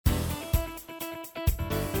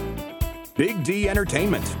Big D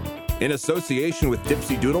Entertainment, in association with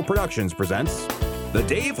Dipsy Doodle Productions, presents The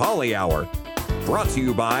Dave Holly Hour. Brought to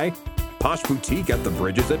you by Posh Boutique at the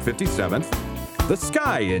Bridges at 57th, The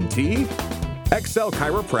Sky in Tea, XL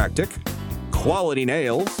Chiropractic, Quality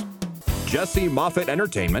Nails, Jesse Moffitt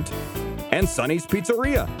Entertainment, and Sonny's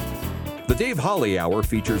Pizzeria. The Dave Holly Hour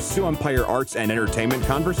features Sioux Empire arts and entertainment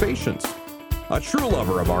conversations. A true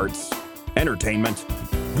lover of arts, entertainment,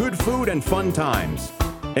 good food, and fun times,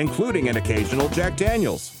 including an occasional Jack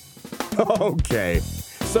Daniels. Okay,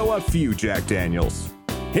 so a few Jack Daniels.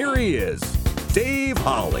 Here he is, Dave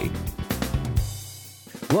Holly.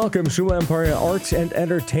 Welcome, Sioux Empire arts and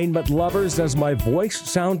entertainment lovers. Does my voice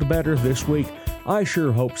sound better this week? I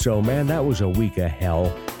sure hope so, man. That was a week of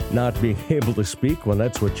hell, not being able to speak when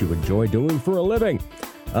that's what you enjoy doing for a living.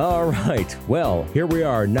 All right, well, here we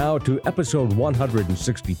are now to episode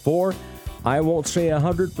 164. I won't say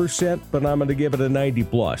 100%, but I'm going to give it a 90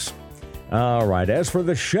 plus. All right, as for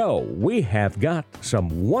the show, we have got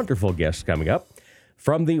some wonderful guests coming up.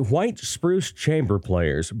 From the White Spruce Chamber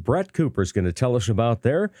Players, Brett Cooper's going to tell us about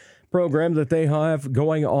their program that they have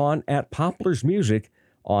going on at Poplar's Music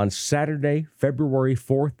on Saturday, February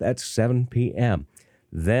 4th at 7 p.m.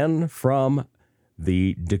 Then from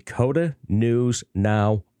the Dakota News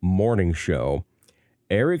Now morning show,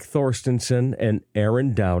 Erik Thorstenon and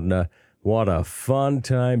Aaron Doudna. What a fun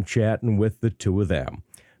time chatting with the two of them.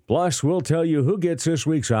 Plus, we'll tell you who gets this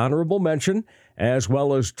week's honorable mention, as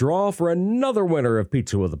well as draw for another winner of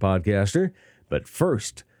Pizza with a Podcaster. But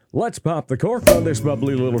first, let's pop the cork on this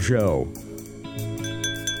bubbly little show.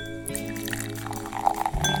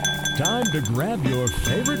 Time to grab your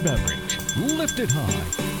favorite beverage, lift it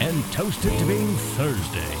high, and toast it to being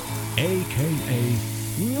Thursday,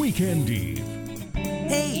 a.k.a. Weekend Eve.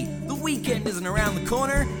 Hey, the weekend isn't around the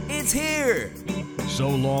corner, it's here! So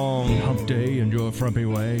long, hump day and your frumpy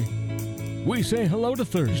way. We say hello to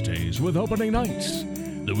Thursdays with opening nights.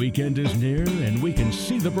 The weekend is near and we can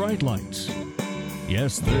see the bright lights.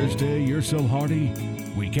 Yes, Thursday, you're so hearty,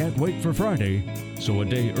 we can't wait for Friday, so a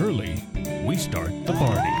day early, we start the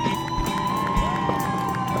party.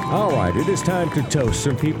 All right, it is time to toast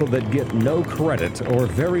some people that get no credit or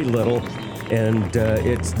very little, and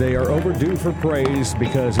they are overdue for praise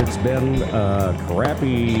because it's been a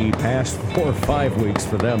crappy past 4 or 5 weeks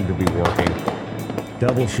for them to be working.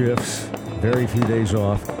 Double shifts, very few days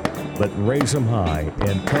off, but raise them high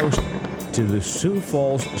and toast to the Sioux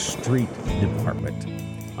Falls Street Department.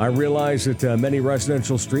 I realize that many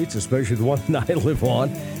residential streets, especially the one that I live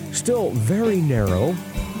on, still very narrow.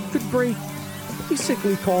 Could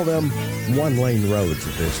basically call them one-lane roads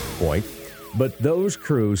at this point. But those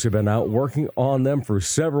crews have been out working on them for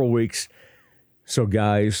several weeks. So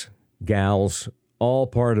guys, gals, all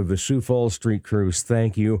part of the Sioux Falls Street crews,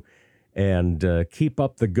 thank you. And keep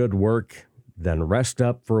up the good work. Then rest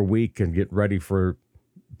up for a week and get ready for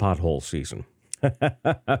pothole season.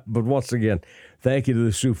 But once again, thank you to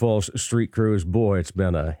the Sioux Falls Street crews. Boy, it's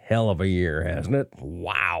been a hell of a year, hasn't it?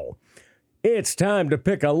 Wow. It's time to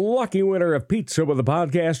pick a lucky winner of Pizza with a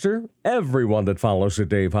Podcaster. Everyone that follows the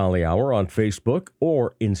Dave Holly Hour on Facebook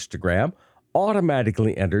or Instagram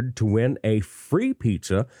automatically entered to win a free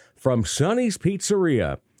pizza from Sonny's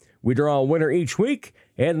Pizzeria. We draw a winner each week,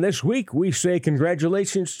 and this week we say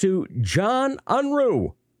congratulations to John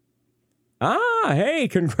Unruh. Hey,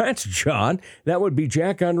 congrats, John. That would be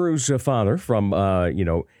Jack Unruh's father from,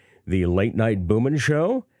 the Late Night Boomin'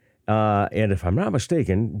 Show. And if I'm not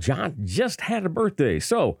mistaken, John just had a birthday.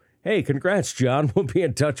 So, hey, congrats, John. We'll be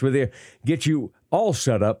in touch with you. Get you all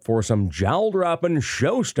set up for some jowl-dropping,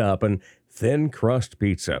 show-stopping, thin crust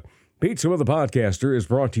pizza. Pizza with a Podcaster is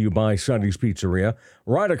brought to you by Sonny's Pizzeria,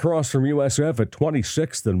 right across from USF at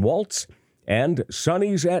 26th and Waltz, and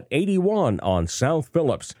Sonny's at 81 on South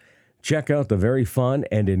Phillips. Check out the very fun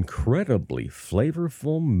and incredibly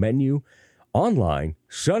flavorful menu online,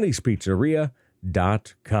 sonnyspizzeria.com.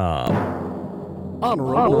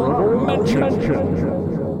 Honorable mention.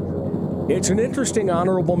 It's an interesting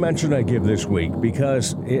honorable mention I give this week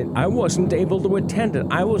because I wasn't able to attend it.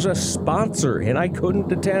 I was a sponsor and I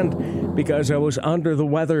couldn't attend because I was under the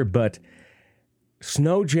weather. But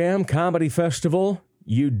Snow Jam Comedy Festival,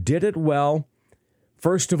 you did it well.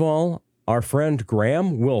 First of all, our friend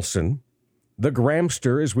Graham Wilson, the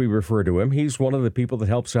Gramster as we refer to him, he's one of the people that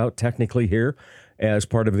helps out technically here as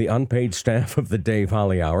part of the unpaid staff of the Dave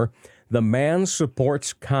Holly Hour. The man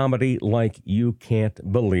supports comedy like you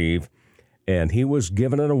can't believe. And he was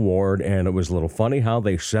given an award, and it was a little funny how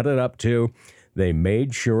they set it up, too. They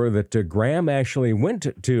made sure that Graham actually went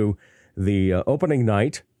to the opening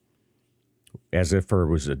night as if there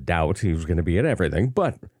was a doubt he was going to be at everything.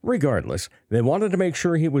 But regardless, they wanted to make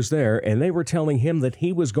sure he was there, and they were telling him that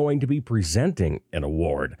he was going to be presenting an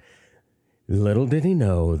award. Little did he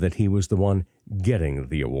know that he was the one getting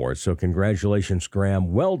the award. So congratulations,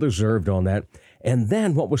 Graham. Well-deserved on that. And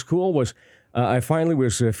then what was cool was I finally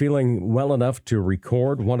was feeling well enough to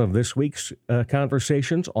record one of this week's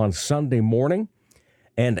conversations on Sunday morning.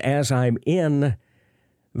 And as I'm in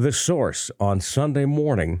the Source on Sunday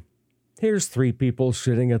morning, here's 3 people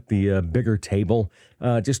sitting at the bigger table,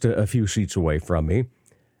 just a few seats away from me.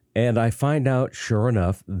 And I find out, sure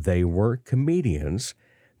enough, they were comedians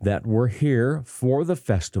that were here for the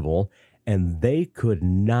festival, and they could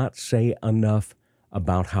not say enough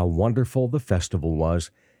about how wonderful the festival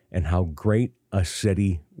was and how great a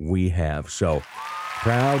city we have. So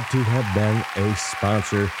proud to have been a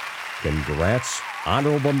sponsor. Congrats.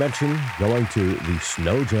 Honorable mention going to the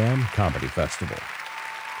Snow Jam Comedy Festival.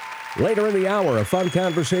 Later in the hour, a fun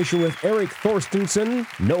conversation with Erik Thorstenon,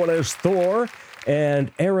 known as Thor,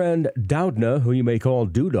 and Aaron Doudna, who you may call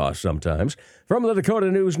Doudna sometimes, from the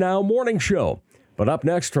Dakota News Now morning show. But up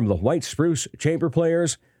next from the White Spruce Chamber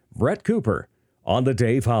Players, Brett Cooper on the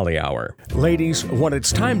Dave Holly Hour. Ladies, when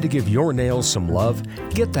it's time to give your nails some love,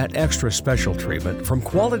 get that extra special treatment from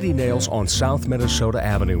Quality Nails on South Minnesota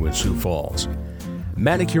Avenue in Sioux Falls.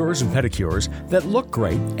 Manicures and pedicures that look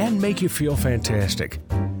great and make you feel fantastic.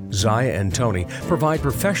 Zaya and Tony provide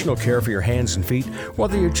professional care for your hands and feet,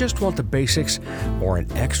 whether you just want the basics or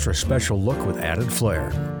an extra special look with added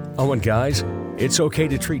flair. Oh, and guys, it's okay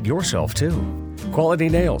to treat yourself too. Quality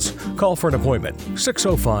Nails. Call for an appointment.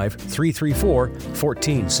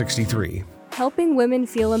 605-334-1463. Helping women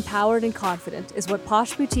feel empowered and confident is what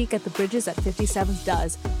Posh Boutique at the Bridges at 57th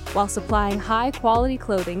does, while supplying high-quality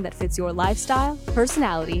clothing that fits your lifestyle,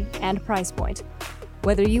 personality, and price point.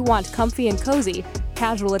 Whether you want comfy and cozy,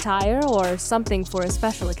 casual attire, or something for a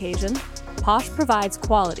special occasion, Posh provides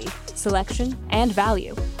quality, selection, and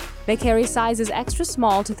value. They carry sizes extra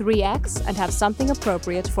small to 3X and have something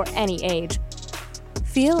appropriate for any age.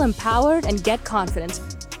 Feel empowered and get confident.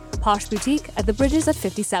 Posh Boutique at the Bridges at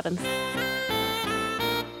 57th.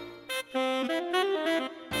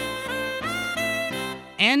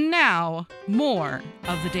 And now, more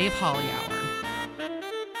of the Dave Holly Hour.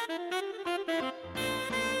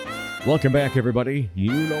 Welcome back, everybody.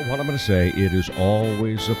 You know what I'm going to say. It is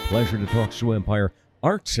always a pleasure to talk Sioux Empire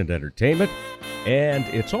arts and entertainment, and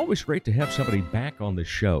it's always great to have somebody back on the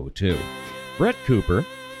show, too. Brett Cooper,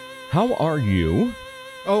 how are you?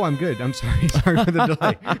 Oh, I'm good. I'm sorry. Sorry for the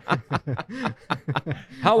delay.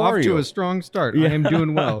 How are you? Off to a strong start. Yeah. I am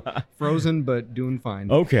doing well. Frozen, but doing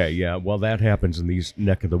fine. Okay, yeah. Well, that happens in these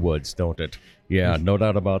neck of the woods, don't it? Yeah, no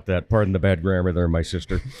doubt about that. Pardon the bad grammar there, my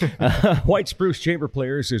sister. White Spruce Chamber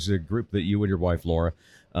Players is a group that you and your wife, Laura,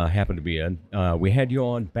 happen to be in. We had you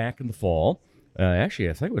on back in the fall.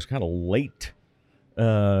 Actually, I think it was kind of late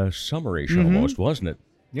summerish almost, wasn't it?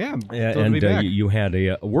 Yeah, and you had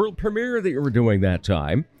a world premiere that you were doing that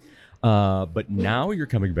time. But now you're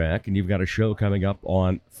coming back, and you've got a show coming up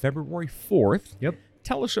on February 4th. Yep.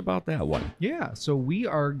 Tell us about that one. Yeah, so we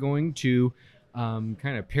are going to kind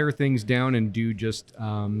of pare things down and do just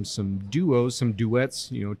some duos, some duets,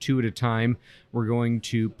 2 at a time. We're going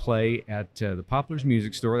to play at the Poplars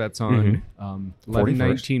Music Store. That's on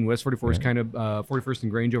 1119 West 41st, kind of 41st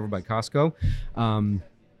and Grange over by Costco.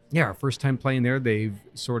 Yeah, our first time playing there. They've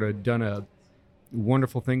sort of done a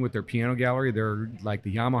wonderful thing with their piano gallery. They're like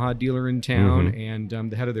the Yamaha dealer in town, and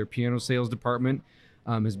the head of their piano sales department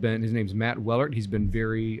his name's Matt Wellert. He's been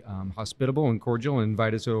very hospitable and cordial and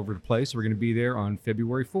invited us over to play. So we're going to be there on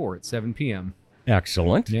February 4 at 7 p.m.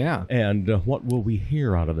 Excellent. Yeah. And what will we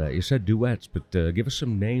hear out of that? You said duets, but give us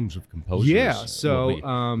some names of composers. Yeah, so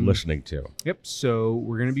we'll be listening to. Yep. So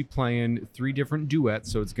we're going to be playing 3 different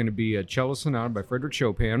duets. So it's going to be a cello sonata by Frédéric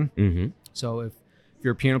Chopin. Mm-hmm. So if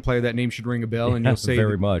you're a piano player, that name should ring a bell, and you'll say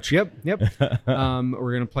very much. Yep. We're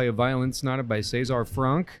going to play a violin sonata by César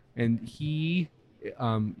Franck, and he.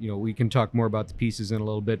 We can talk more about the pieces in a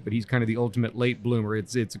little bit, but he's kind of the ultimate late bloomer.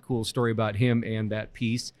 It's a cool story about him and that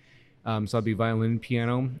piece. So I'll be violin and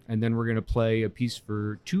piano, and then we're going to play a piece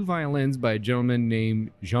for 2 violins by a gentleman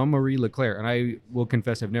named Jean-Marie Leclerc. And I will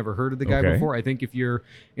confess I've never heard of the guy before. I think if you're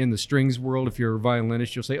in the strings world, if you're a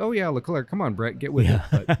violinist, you'll say, "Oh yeah, Leclerc, come on, Brett, get with it."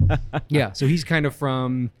 But yeah, so he's kind of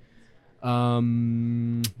from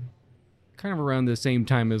kind of around the same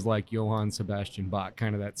time as like Johann Sebastian Bach,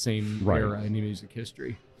 kind of that same era in music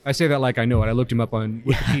history. I say that like I know it. I looked him up on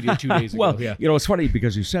Wikipedia 2 days ago. Well, it's funny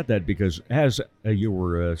because you said that because as you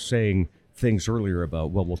were saying things earlier about,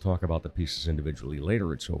 we'll talk about the pieces individually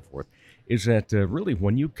later and so forth, is that really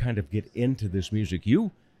when you kind of get into this music, you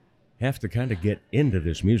have to kind of get into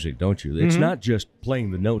this music, don't you? It's not just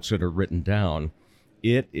playing the notes that are written down.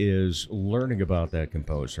 It is learning about that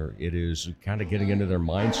composer. It is kind of getting into their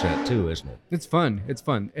mindset too, isn't it? It's fun. It's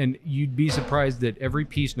fun. And you'd be surprised that every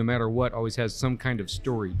piece, no matter what, always has some kind of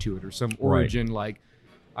story to it or some origin. Like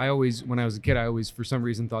when I was a kid, I always, for some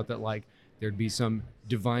reason, thought that like there'd be some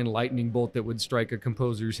divine lightning bolt that would strike a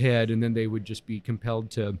composer's head, and then they would just be compelled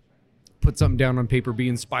to put something down on paper, be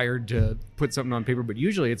inspired to put something on paper. But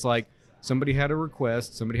usually it's like somebody had a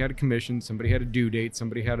request, somebody had a commission, somebody had a due date,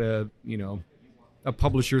 somebody had a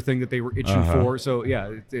publisher thing that they were itching for. So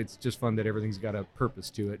yeah, it's just fun that everything's got a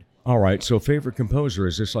purpose to it. All right, so favorite composer,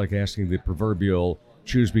 is this like asking the proverbial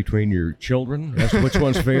choose between your children? That's which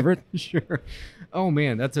one's favorite? Sure. Oh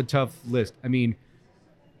man, that's a tough list. I mean,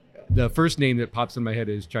 the first name that pops in my head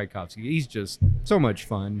is Tchaikovsky. He's just so much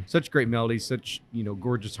fun, such great melodies, such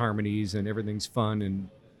gorgeous harmonies, and everything's fun and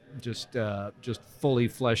just fully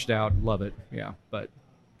fleshed out. Love it. Yeah, but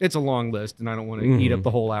it's a long list, and I don't want to eat up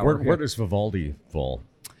the whole hour. Where does Vivaldi fall?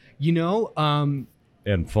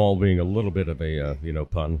 And fall being a little bit of a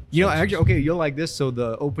pun. Actually, okay, you'll like this. So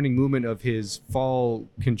the opening movement of his fall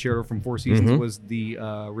concerto from Four Seasons was the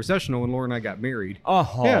recessional when Laura and I got married.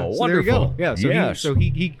 Oh, yeah, so wonderful! There you go. Yeah, so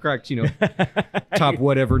yes. he cracked top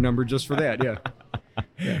whatever number just for that. Yeah.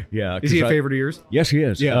 Yeah. Is he a favorite of yours? Yes, he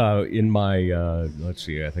is. Yeah. In my let's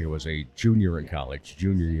see, I think it was a junior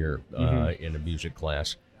year in a music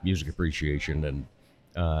class, music appreciation, and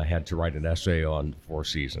had to write an essay on Four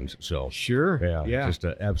Seasons. So sure, yeah. Just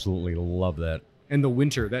absolutely love that. And the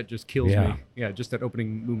winter, that just kills me. Yeah, just that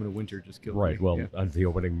opening movement of winter just kills me. Right. Well, the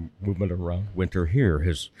opening movement around winter here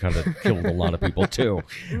has kind of killed a lot of people too.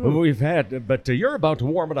 But you're about to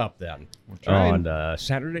warm it up then on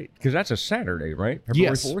Saturday, because that's a Saturday, right?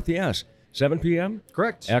 February 4th. Yes. 7 p.m.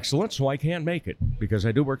 Correct. Excellent. So I can't make it because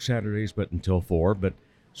I do work Saturdays, but until 4. But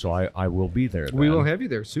so I will be there then. We will have you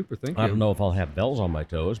there. Super. Thank you. I don't know if I'll have bells on my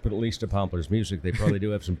toes, but at least at Pompous Music, they probably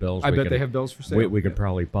do have some bells. I bet they have bells for sale. We can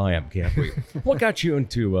probably buy them, can't we? What got you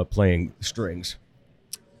into playing strings?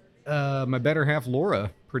 My better half,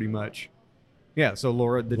 Laura, pretty much. Yeah, so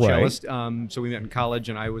Laura, the cellist. So we met in college,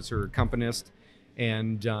 and I was her accompanist.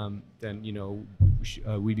 And then,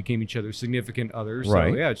 we became each other's significant others.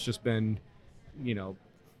 Right. So, yeah, it's just been,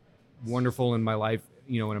 wonderful in my life.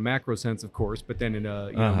 In a macro sense, of course, but then in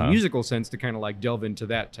a musical sense to kind of like delve into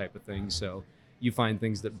that type of thing. So you find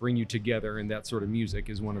things that bring you together, and that sort of music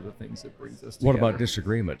is one of the things that brings us together. What about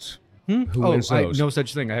disagreements? Who wins those? No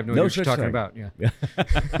such thing. I have no idea what you're talking about. Yeah.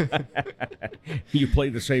 You play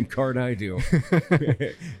the same card I do.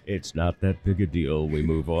 It's not that big a deal. We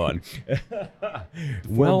move on.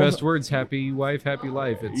 Well, best words: happy wife, happy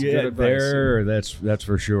life. It's good advice. That's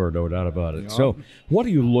for sure. No doubt about it. So, what do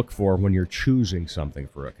you look for when you're choosing something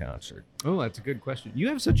for a concert? Oh, that's a good question. You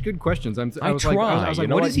have such good questions. I was try. Like,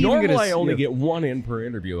 what is he even normally I only get one in per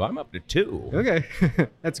interview. I'm up to 2. Okay,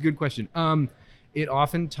 that's a good question. It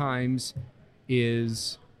oftentimes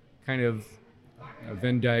is kind of a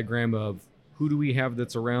Venn diagram of who do we have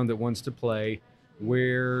that's around that wants to play,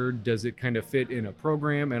 where does it kind of fit in a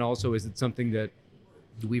program, and also is it something that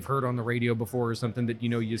we've heard on the radio before, or something that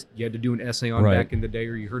you had to do an essay on back in the day,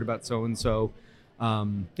 or you heard about so and so.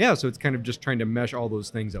 So it's kind of just trying to mesh all those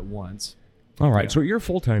things at once. All right. So your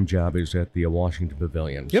full-time job is at the Washington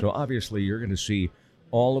Pavilion. Yep. So obviously you're going to see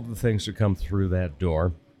all of the things that come through that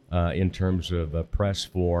door. In terms of press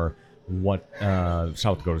for what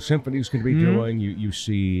South Dakota Symphony is going to be doing. You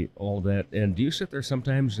see all that. And do you sit there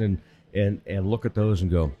sometimes and look at those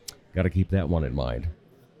and go, got to keep that one in mind?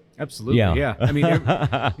 Absolutely, yeah. I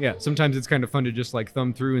mean, sometimes it's kind of fun to just like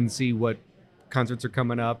thumb through and see what concerts are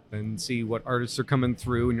coming up and see what artists are coming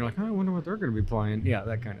through, and you're like, I wonder what they're going to be playing. Yeah,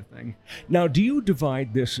 that kind of thing. Now, do you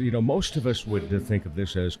divide this, most of us would think of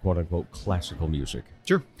this as quote-unquote classical music.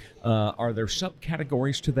 Sure. Are there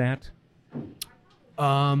subcategories to that?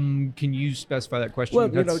 Can you specify that question? Well,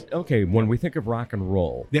 when we think of rock and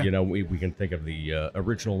roll, we can think of the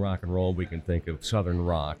original rock and roll, we can think of southern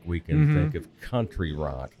rock, we can think of country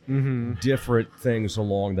rock, different things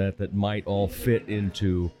along that might all fit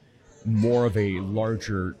into more of a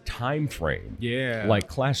larger time frame, like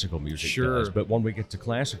classical music does. But when we get to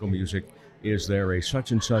classical music, is there a such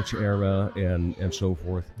and such era and so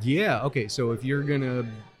forth? Yeah. Okay. So if you're gonna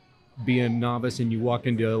be a novice and you walk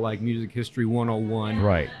into like Music History 101,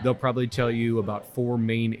 right, they'll probably tell you about 4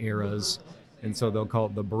 main eras, and so they'll call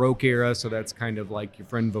it the Baroque era. So that's kind of like your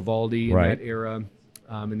friend Vivaldi in that era.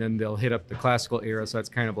 And then they'll hit up the classical era. So that's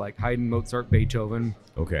kind of like Haydn, Mozart, Beethoven.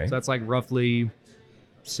 Okay. So that's like roughly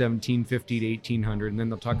 1750 to 1800, and then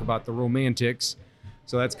they'll talk about the Romantics.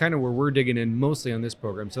 So that's kind of where we're digging in mostly on this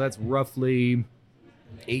program. So that's roughly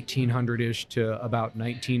 1800-ish to about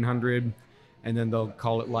 1900, and then they'll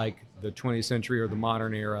call it like the 20th century or the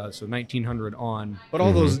modern era, so 1900 on. But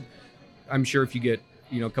all those, I'm sure if you get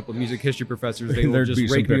a couple of music history professors, they will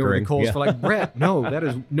just rake me over the coals for like, Brett, no, that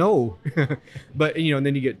is no. But and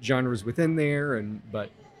then you get genres within there,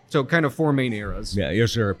 so kind of 4 main eras. Yeah,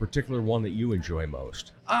 is there a particular one that you enjoy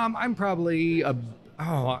most? I'm probably I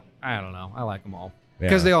don't know. I like them all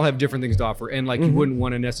because they all have different things to offer, and like you wouldn't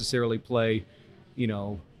want to necessarily play,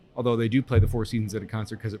 although they do play the Four Seasons at a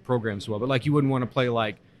concert because it programs well, but like you wouldn't want to play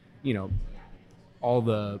like, all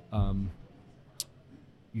the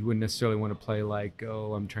you wouldn't necessarily want to play like,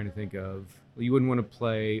 I'm trying to think of, you wouldn't want to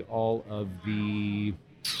play all of the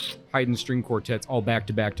Haydn string quartets all back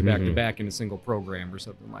to back to back to back in a single program or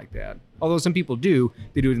something like that. Although some people do,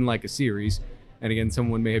 they do it in like a series. And again,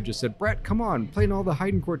 someone may have just said, Brett, come on, playing all the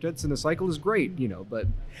Haydn quartets in a cycle is great, but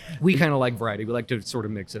we kind of like variety. We like to sort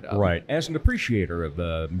of mix it up. Right. As an appreciator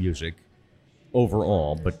of music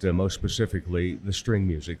overall, but most specifically the string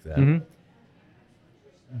music then,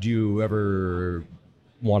 do you ever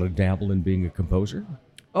want to dabble in being a composer?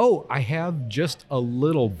 Oh, I have just a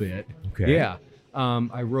little bit. Okay. Yeah.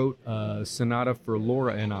 I wrote a sonata for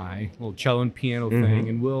Laura and I, a little cello and piano thing,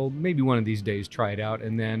 and we'll maybe one of these days try it out.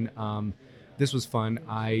 And then this was fun.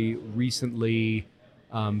 I recently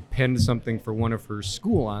penned something for one of her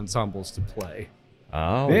school ensembles to play.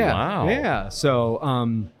 Oh, yeah, wow. Yeah.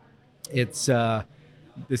 So it's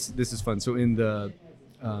this is fun. So in the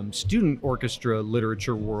student orchestra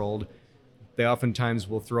literature world, they oftentimes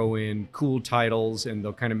will throw in cool titles, and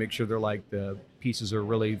they'll kind of make sure they're like the pieces are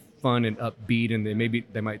really fun and upbeat, and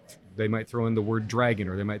they might throw in the word dragon,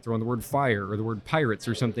 or they might throw in the word fire or the word pirates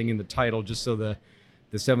or something in the title, just so the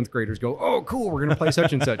 7th graders go, oh, cool, we're gonna play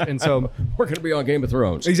such and such. And so we're gonna be on Game of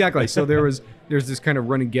Thrones. Exactly. So there's this kind of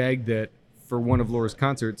running gag that for one of Laura's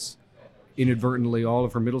concerts, inadvertently all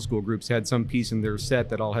of her middle school groups had some piece in their set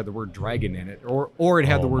that all had the word dragon in it, or it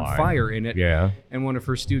had the word fire in it. Yeah. And one of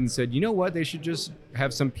her students said, you know what, they should just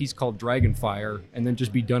have some piece called Dragon Fire and then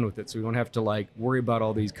just be done with it, so we don't have to like worry about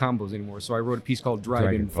all these combos anymore. So I wrote a piece called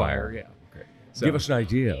Dragon Fire. Yeah. Okay. So, give us an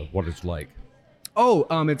idea of what it's like. Oh,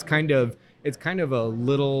 it's kind of a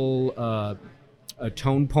little a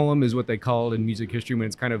tone poem is what they call it in music history, when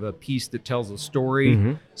it's kind of a piece that tells a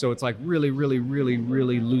story. So it's like really, really, really,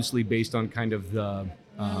 really loosely based on kind of the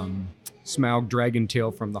Smaug dragon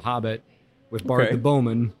tale from The Hobbit with Bard the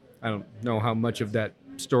Bowman. I don't know how much of that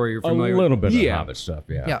story you're familiar with. A little bit of Hobbit stuff,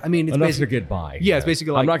 yeah. Yeah, I mean, it's enough to get by. Yeah, it's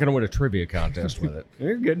basically like, I'm not going to win a trivia contest with it.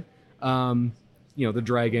 You're good. The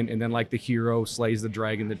dragon, and then like the hero slays the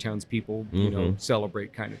dragon, the townspeople,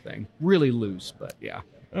 celebrate kind of thing. Really loose, but yeah.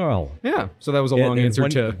 Oh. Yeah. So that was a long answer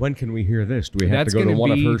to... When can we hear this? Do we have to go to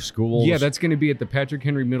one of her schools? Yeah, that's going to be at the Patrick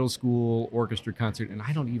Henry Middle School Orchestra concert, and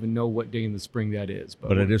I don't even know what day in the spring that is.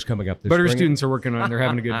 But it is coming up this spring. But her students are working on it. They're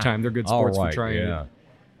having a good time. They're good sports for trying it.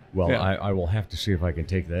 Well, I will have to see if I can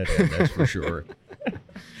take that in, that's for sure.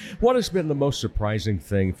 What has been the most surprising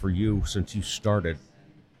thing for you since you started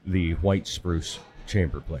the White Spruce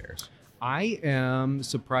Chamber Players? I am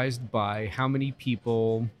surprised by how many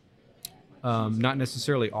people... not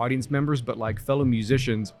necessarily audience members, but like fellow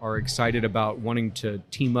musicians are excited about wanting to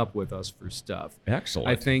team up with us for stuff. Excellent.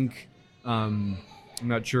 I think, I'm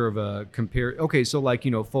not sure of a compare. Okay, so like,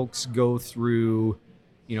 folks go through,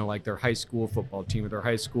 like their high school football team or their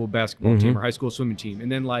high school basketball team or high school swimming team.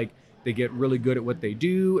 And then like they get really good at what they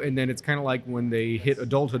do. And then it's kind of like when they hit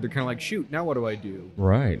adulthood, they're kind of like, shoot, now what do I do?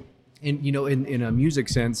 Right. And, in a music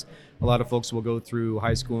sense, a lot of folks will go through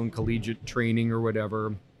high school and collegiate training or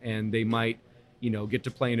whatever, and they might, get to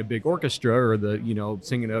play in a big orchestra or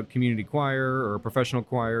sing in a community choir or a professional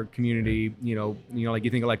choir community, like you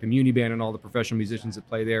think of like the Muni Band and all the professional musicians that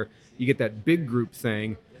play there. You get that big group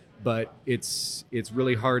thing, but it's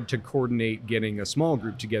really hard to coordinate getting a small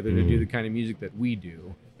group together to do the kind of music that we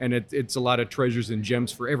do. And it's a lot of treasures and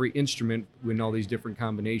gems for every instrument in all these different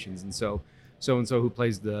combinations. And so-and-so who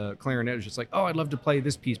plays the clarinet is just like, oh, I'd love to play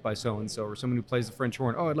this piece by so-and-so, or someone who plays the French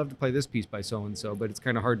horn, oh, I'd love to play this piece by so-and-so, but it's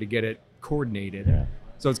kind of hard to get it coordinated. Yeah.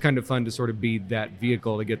 So it's kind of fun to sort of be that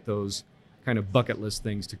vehicle to get those kind of bucket list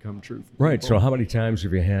things to come true. Right. So how many times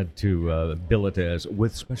have you had to bill it as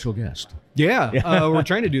with special guest? Yeah. We're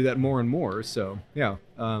trying to do that more and more. So, yeah.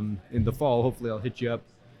 In the fall, hopefully I'll hit you up.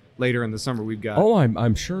 Later in the summer, we've got... Oh,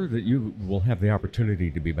 I'm sure that you will have the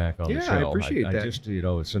opportunity to be back on the show. Yeah, I appreciate that. I just,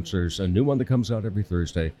 since there's a new one that comes out every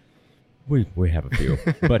Thursday, we have a few.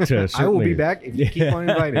 But certainly... I will be back if you keep on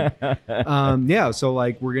inviting. So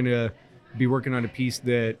like we're going to be working on a piece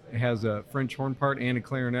that has a French horn part and a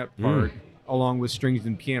clarinet part, along with strings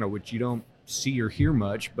and piano, which you don't see or hear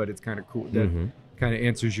much, but it's kind of cool. That kind of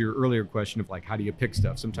answers your earlier question of like, how do you pick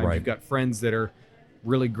stuff? Sometimes Right. you've got friends that are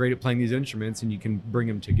really great at playing these instruments, and you can bring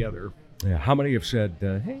them together. Yeah. How many have said,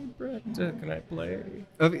 "Hey, Brett, can I play?"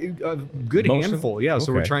 A good Most of handful, them? yeah.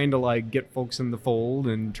 So we're Okay. trying to like get folks in the fold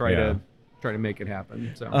and try Yeah. to make it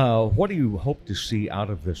happen. So What do you hope to see out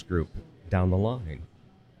of this group down the line?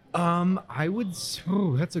 I would.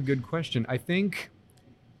 That's a good question. I think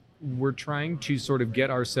we're trying to sort of get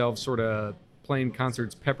ourselves sort of playing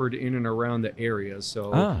concerts peppered in and around the area.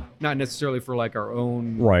 So not necessarily for like our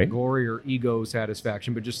own Right. glory or ego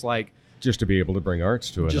satisfaction, but just like Just to be able to bring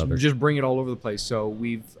arts to another. just bring it all over the place. So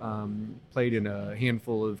we've played in a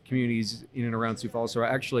handful of communities in and around Sioux Falls. So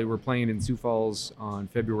actually, we're playing in Sioux Falls on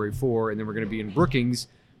February 4, and then we're going to be in Brookings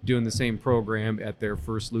doing the same program at their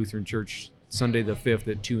First Lutheran Church Sunday the 5th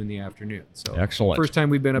at 2 in the afternoon. So Excellent. First time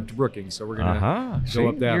we've been up to Brookings, so we're going to See, go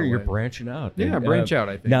up that you're way. branching out. Yeah, And, branch out,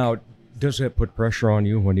 I think. Now, does that put pressure on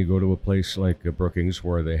you when you go to a place like Brookings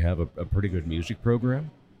where they have a pretty good music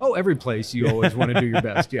program? Oh, every place you always want to do your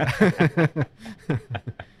best, yeah.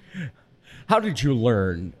 How did you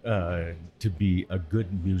learn to be a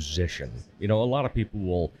good musician? You know, a lot of people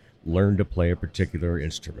will learn to play a particular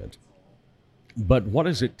instrument, but what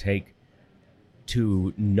does it take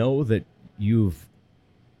to know that you've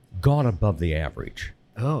gone above the average?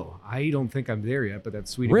 Oh, I don't think I'm there yet, but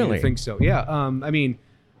that's sweet of you Really? to think so. Yeah, I mean,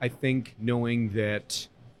 I think knowing that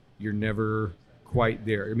you're never quite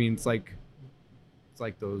there. I mean, it's like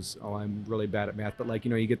those, I'm really bad at math, but like,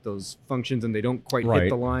 you get those functions and they don't quite Right. hit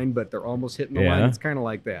the line, but they're almost hitting the Yeah. line. It's kind of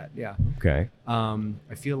like that. Yeah. Okay.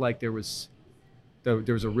 I feel like there was a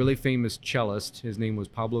really famous cellist. His name was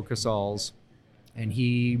Pablo Casals, and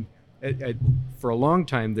he, for a long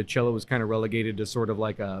time, the cello was kind of relegated to sort of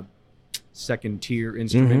like a second tier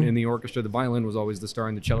instrument in the orchestra. The violin was always the star,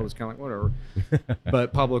 and the cello was kind of like whatever.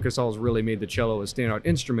 But Pablo Casals really made the cello a standout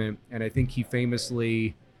instrument, and I think he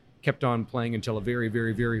famously kept on playing until a very,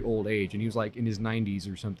 very, very old age. And he was like in his 90s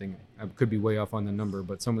or something. I could be way off on the number,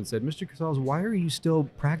 but someone said, "Mr. Casals, why are you still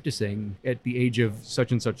practicing at the age of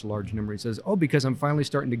such and such large number?" He says, "Oh, because I'm finally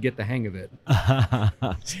starting to get the hang of it."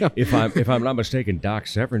 If I'm not mistaken, Doc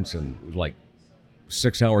Severinsen was like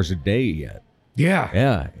 6 hours a day yet. Yeah.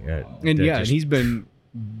 Yeah. And that yeah, and just- he's been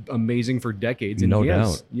amazing for decades. And No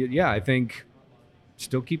yes, doubt. Yeah, I think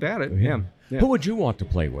still keep at it. Yeah. Who would you want to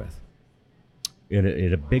play with? In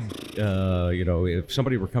a big, if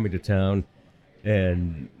somebody were coming to town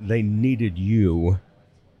and they needed you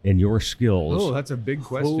and your skills, Oh, that's a big who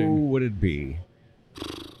question. would it be?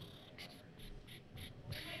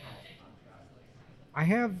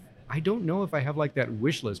 I don't know if I have like that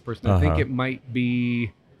wish list person. I think it might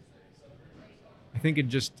be,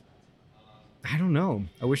 I don't know.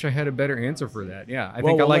 I wish I had a better answer for that. Yeah. I think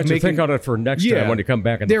I We'll like let you making, think on it for next time when you come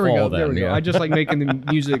back in there the fall. There we go. Yeah. I just like making the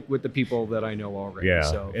music with the people that I know already. Yeah,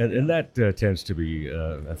 So and that tends to be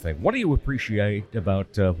a thing. What do you appreciate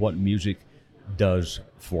about what music does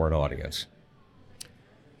for an audience?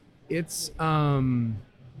 it's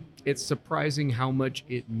surprising how much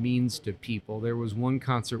it means to people. There was one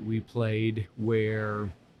concert we played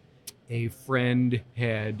where a friend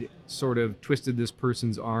had sort of twisted this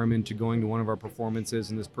person's arm into going to one of our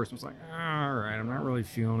performances, and this person was like, "All right, I'm not really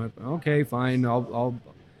feeling it. But okay, fine.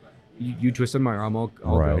 You twisted my arm. I'll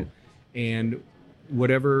Right. go." And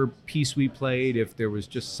whatever piece we played, if there was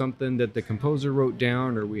just something that the composer wrote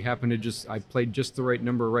down, or we happened to I played just the right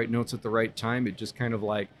number, right notes at the right time, it just kind of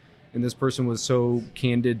like. And this person was so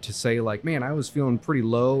candid to say, like, "Man, I was feeling pretty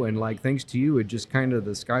low, and like thanks to you, it just kind of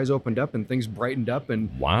the skies opened up and things brightened up, and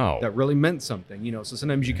Wow. that really meant something." So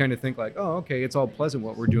sometimes you kind of think like, "Oh, okay, it's all pleasant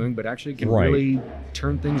what we're doing," but actually it can Right. really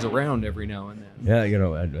turn things around every now and then. Yeah,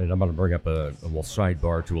 and I'm going to bring up a little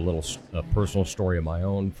sidebar to a personal story of my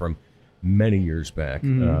own from many years back.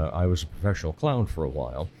 I was a professional clown for a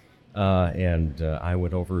while, and I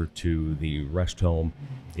went over to the rest home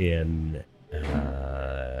in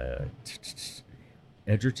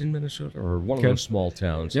Edgerton, Minnesota, or one of those small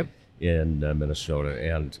towns in Minnesota,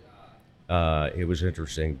 and it was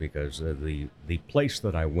interesting because the place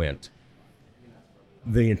that I went,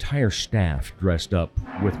 the entire staff dressed up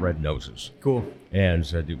with red noses. Cool. And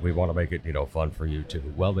said, "We want to make it, fun for you too."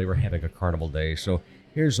 Well, they were having a carnival day, so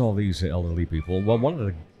here's all these elderly people. Well, one of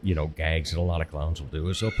the gags that a lot of clowns will do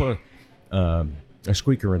is they'll put a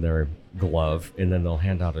squeaker in their glove, and then they'll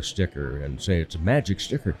hand out a sticker and say it's a magic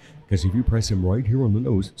sticker because if you press him right here on the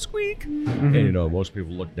nose, squeak. And most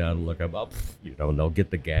people look down and look up, and they'll get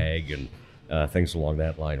the gag and things along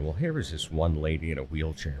that line. Well, here was this one lady in a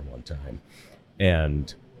wheelchair one time,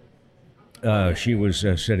 and she was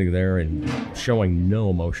sitting there and showing no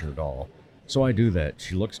emotion at all. So I do that.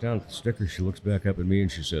 She looks down at the sticker, she looks back up at me,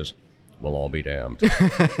 and she says, will all be damned.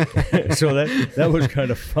 So that was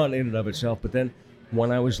kind of fun in and of itself. But then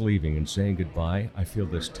when I was leaving and saying goodbye, I feel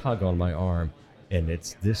this tug on my arm, and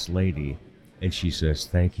it's this lady, and she says,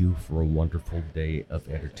 "Thank you for a wonderful day of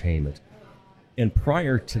entertainment." And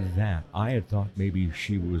prior to that, I had thought maybe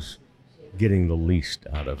she was getting the least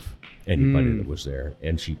out of anybody that was there,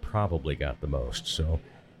 and she probably got the most. So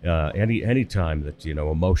any time that,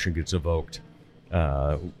 emotion gets evoked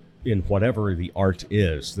in whatever the art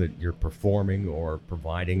is that you're performing or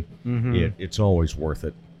providing, it's always worth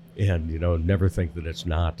it. And, never think that it's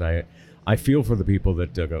not. I feel for the people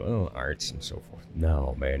that go, "Oh, arts and so forth."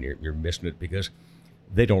 No, man, you're missing it, because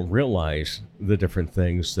they don't realize the different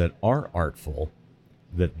things that are artful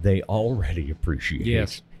that they already appreciate.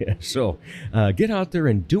 Yes. Yeah, so get out there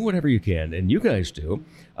and do whatever you can, and you guys do.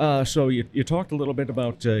 So you talked a little bit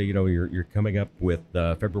about, you're coming up with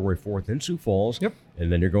February 4th in Sioux Falls. Yep.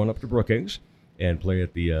 And then you're going up to Brookings and play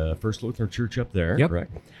at the First Lutheran Church up there, Yep.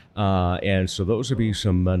 correct? And so those would be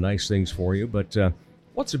some nice things for you. But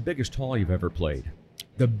what's the biggest hall you've ever played?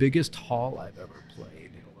 The biggest hall I've ever played.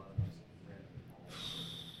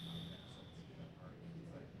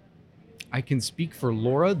 I can speak for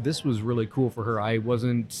Laura. This was really cool for her. I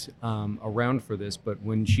wasn't around for this, but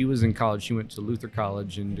when she was in college, she went to Luther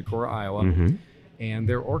College in Decorah, Iowa, and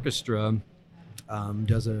their orchestra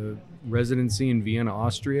does a residency in Vienna,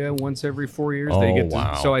 Austria once every 4 years. They get to,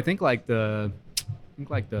 wow. So I think like the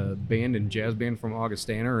band and jazz band from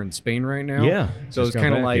Augustana are in Spain right now. Yeah. So it's Just got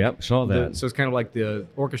kind of back. like Yep, saw that. so it's kind of like the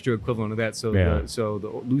orchestra equivalent of that. So Yeah.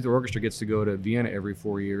 the Luther Orchestra gets to go to Vienna every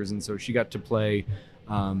 4 years, and so she got to play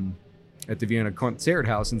at the Vienna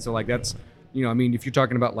Concerthaus, and so like that's, if you're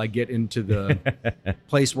talking about like get into the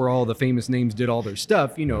place where all the famous names did all their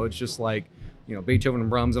stuff, it's just like, Beethoven and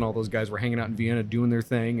Brahms and all those guys were hanging out in Vienna doing their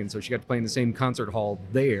thing, and so she got to play in the same concert hall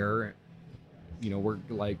there. We're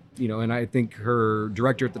like, and I think her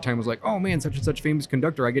director at the time was like, "Oh man, such and such famous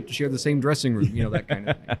conductor, I get to share the same dressing room," that kind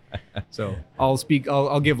of thing. So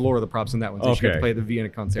I'll give Laura the props on that one. So she got to play at the Vienna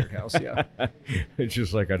Concerthaus. Yeah. It's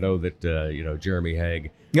just like I know that Jeremy Haig.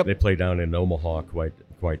 Yep. They play down in Omaha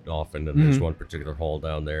quite often, and there's one particular hall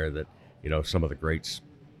down there that some of the greats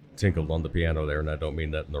tinkled on the piano there, and I don't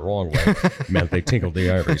mean that in the wrong way. Meant they tinkled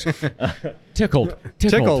the ivories. Tickled.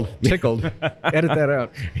 Edit that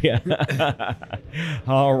out. Yeah.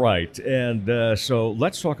 All right, and so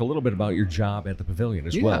let's talk a little bit about your job at the Pavilion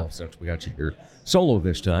as well, since we got you here solo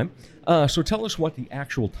this time. So tell us what the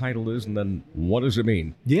actual title is, and then what does it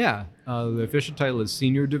mean? Yeah, the official title is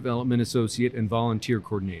Senior Development Associate and Volunteer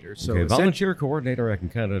Coordinator. So Okay, volunteer coordinator, I can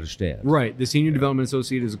kind of understand. Right, the Senior Development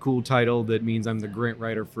Associate is a cool title that means I'm the grant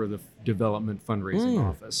writer for the Development Fundraising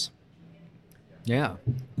Office. Yeah.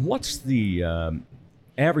 What's the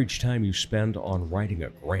average time you spend on writing a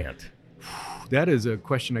grant? That is a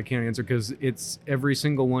question I can't answer because every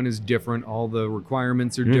single one is different. All the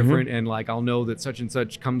requirements are different, and like I'll know that such and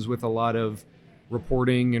such comes with a lot of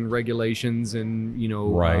reporting and regulations and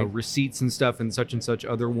receipts and stuff, and such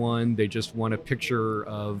other one they just want a picture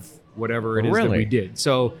of whatever it is that we did.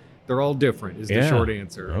 So they're all different is the short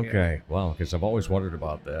answer. Okay, wow, because I've always wondered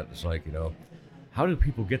about that. It's like, how do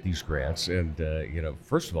people get these grants? And,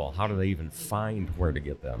 first of all, how do they even find where to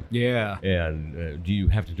get them? Yeah. And do you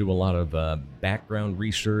have to do a lot of background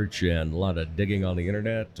research and a lot of digging on the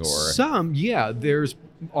internet? Or Some, yeah. There's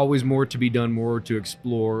always more to be done, more to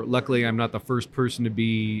explore. Luckily, I'm not the first person to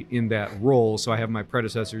be in that role, so I have my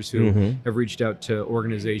predecessors who have reached out to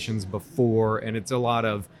organizations before, and it's a lot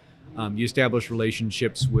of you establish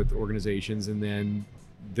relationships with organizations, and then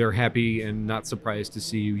they're happy and not surprised to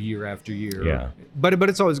see you year after year. Yeah. But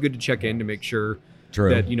it's always good to check in to make sure True.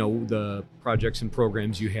 that the projects and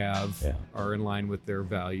programs you have are in line with their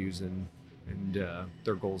values and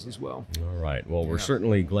their goals as well. All right. Well, we're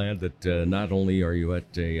certainly glad that not only are you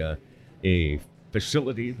at a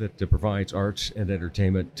facility that provides arts and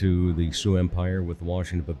entertainment to the Sioux Empire with the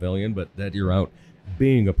Washington Pavilion, but that you're out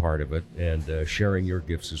being a part of it and sharing your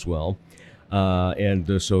gifts as well.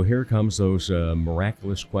 So here comes those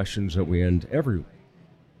miraculous questions that we end every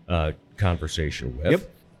conversation with.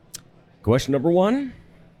 Yep. Question number one: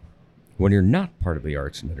 when you're not part of the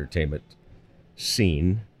arts and entertainment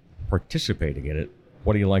scene, participating in it,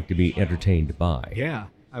 what do you like to be entertained by? Yeah,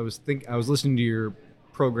 I was listening to your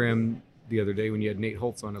program the other day when you had Nate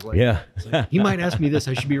Holtz on. I was like, he might ask me this.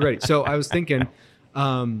 I should be ready. So I was thinking.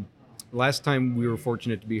 Last time we were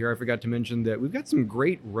fortunate to be here, I forgot to mention that we've got some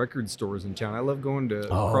great record stores in town. I love going to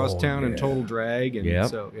Crosstown and Total Drag, and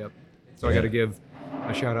so I got to give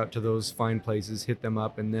a shout out to those fine places. Hit them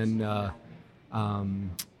up, and then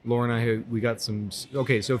Laura and we got some.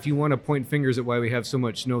 Okay, so if you want to point fingers at why we have so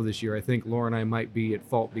much snow this year, I think Laura and I might be at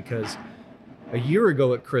fault because a year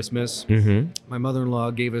ago at Christmas, my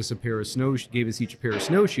mother-in-law gave us each a pair of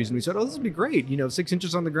snowshoes, and we said, "Oh, this would be great. 6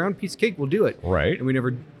 inches on the ground, piece of cake, we'll do it." Right. And we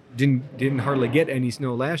never didn't hardly get any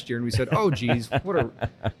snow last year, and we said, "Oh, geez,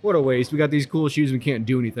 what a waste. We got these cool shoes, we can't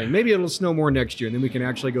do anything. Maybe it'll snow more next year, and then we can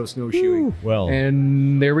actually go snowshoeing." Ooh, well,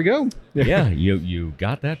 and there we go. Yeah, you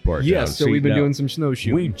got that part. Yes, down. so we've been doing some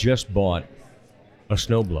snowshoeing. We just bought a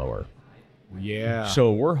snowblower. Yeah.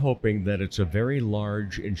 So we're hoping that it's a very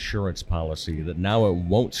large insurance policy that now it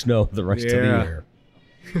won't snow the rest of the year.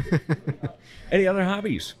 Any other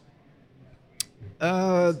hobbies?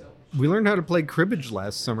 We learned how to play cribbage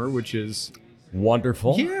last summer, which is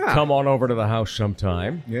wonderful. Yeah. Come on over to the house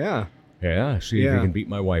sometime. Yeah. Yeah, see if you can beat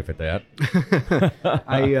my wife at that.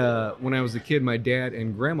 When I was a kid, my dad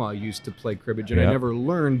and grandma used to play cribbage, and I never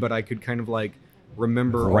learned, but I could kind of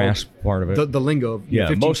remember grasp part of it. The lingo of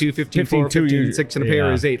 15-2, 15-4, 15-6, and a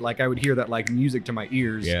pair is 8. Like I would hear that like music to my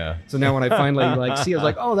ears. Yeah. So now when I finally see, I was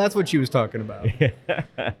like, oh, that's what she was talking about.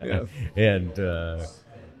 Yeah. And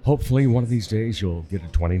hopefully one of these days you'll get a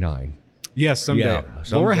 29. Yes, someday. Yeah,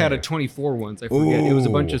 Laura had a 24 once. I forget. It was a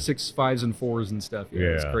bunch of 6, 5s, and 4s and stuff. Yeah,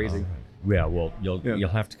 it's crazy. Yeah, well, you'll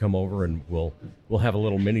have to come over and we'll have a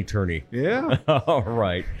little mini tourney. Yeah. All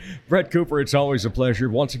right, Brett Cooper, it's always a pleasure.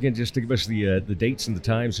 Once again, just to give us the dates and the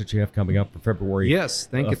times that you have coming up for February. Yes,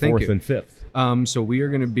 thank you. 4th and 5th. So we are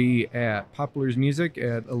going to be at Poplar's Music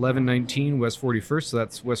at 1119 West 41st. So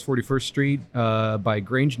that's West 41st Street by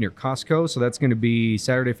Grange near Costco. So that's going to be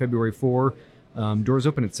Saturday, February 4. Doors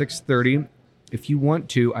open at 6:30. If you want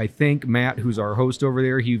to, I think Matt, who's our host over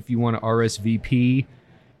there, if you want to RSVP,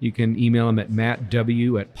 you can email him at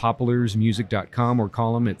mattw@poplarsmusic.com or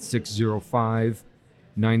call him at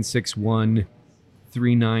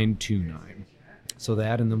 605-961-3929. So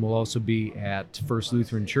that, and then we'll also be at First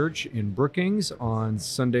Lutheran Church in Brookings on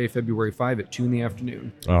Sunday, February 5 at 2 in the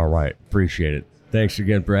afternoon. All right. Appreciate it. Thanks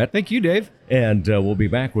again, Brett. Thank you, Dave. And we'll be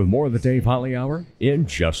back with more of the Dave Holly Hour in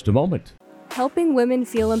just a moment. Helping women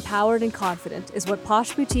feel empowered and confident is what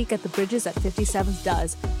Posh Boutique at the Bridges at 57th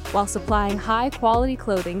does, while supplying high-quality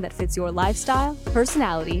clothing that fits your lifestyle,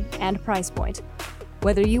 personality, and price point.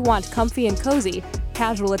 Whether you want comfy and cozy,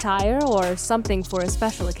 casual attire, or something for a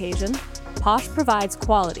special occasion, Posh provides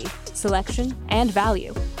quality, selection, and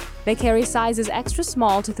value. They carry sizes extra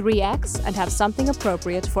small to 3X and have something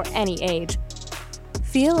appropriate for any age.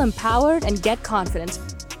 Feel empowered and get confident.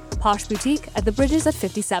 Posh Boutique at the Bridges at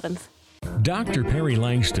 57th. Dr. Perry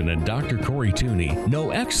Langston and Dr. Corey Tooney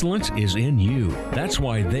know excellence is in you. That's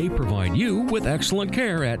why they provide you with excellent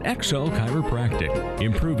care at XO Chiropractic,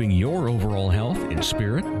 improving your overall health in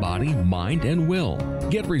spirit, body, mind, and will.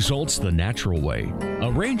 Get results the natural way.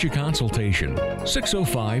 Arrange a consultation,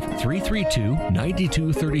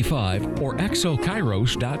 605-332-9235 or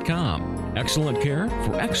xochiros.com. Excellent care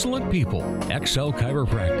for excellent people. XO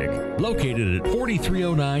Chiropractic, located at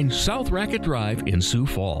 4309 South Racket Drive in Sioux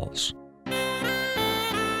Falls.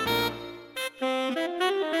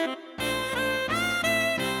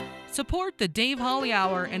 Support the Dave Holly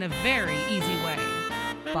Hour in a very easy way.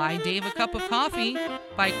 Buy Dave a cup of coffee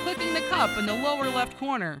by clicking the cup in the lower left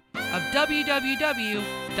corner of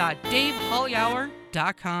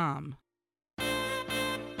www.davehollyhour.com.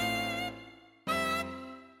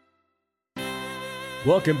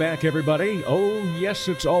 Welcome back, everybody. Oh, yes,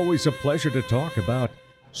 it's always a pleasure to talk about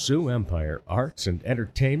Sioux Empire arts and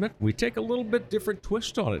entertainment. We take a little bit different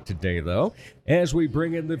twist on it today, though, as we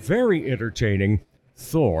bring in the very entertaining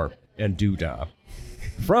Thor and Doudna.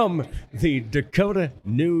 From the Dakota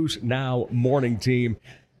News Now morning team,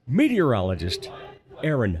 meteorologist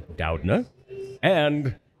Aaron Doudna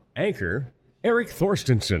and anchor Erik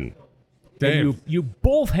Thorstenon. Dave. You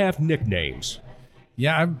both have nicknames.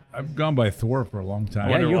 Yeah, I've gone by Thor for a long time.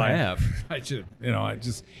 Yeah, you have. I think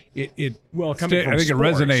it coming from sports,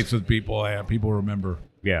 resonates with people. People remember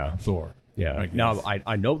Thor. Yeah. Now,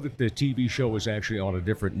 I know that the TV show is actually on a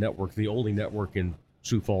different network, the only network in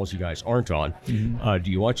Sioux Falls you guys aren't on. Mm-hmm. Do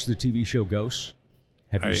you watch the TV show Ghosts?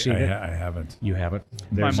 Have you seen it? I haven't. You haven't?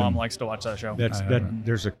 My mom likes to watch that show.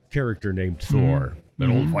 There's a character named Thor, an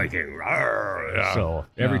old Viking. Yeah. So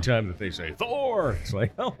every time that they say Thor, it's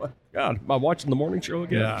like, oh my God, am I watching the morning show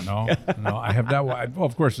again? Yeah, no, I have not. Well,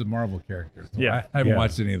 of course, the Marvel characters. So Yeah. I haven't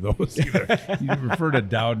watched any of those either. You refer to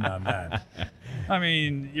Doudna on that. I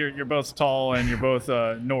mean, you're both tall and you're both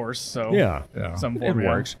Norse, so some it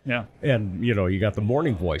works. Yeah, and you got the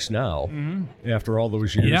morning voice now after all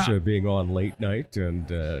those years being on late night,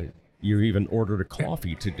 and you even ordered a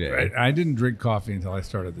coffee today. I didn't drink coffee until I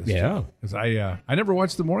started this Yeah. Because I never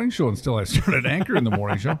watched the morning show until I started anchoring the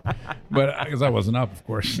morning show. But because I wasn't up, of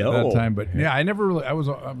course, at that time. But yeah, I never really,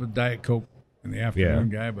 I'm a Diet Coke in the afternoon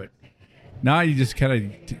guy. But now you just kind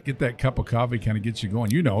of get that cup of coffee, kind of gets you going.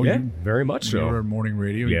 You know, very much so. You're on morning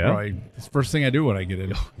radio. Yeah. Probably, it's the first thing I do when I get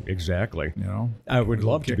in. Exactly. You know, I would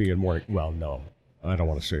love to be in morning. Well, no, I don't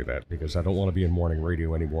want to say that because I don't want to be in morning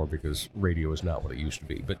radio anymore because radio is not what it used to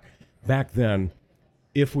be. But back then,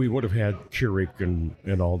 if we would have had Erik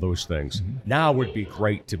and all those things, now would be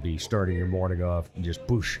great to be starting your morning off and just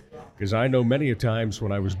push. Because I know many a times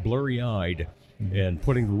when I was blurry-eyed and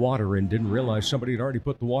putting the water in, didn't realize somebody had already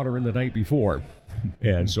put the water in the night before.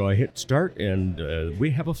 And so I hit start, and we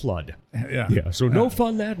have a flood. Yeah. So no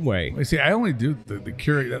fun that way. You see, I only do the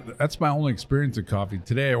Keurig. That's my only experience of coffee.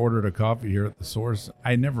 Today I ordered a coffee here at the Source.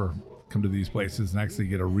 I never come to these places and actually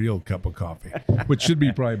get a real cup of coffee, which should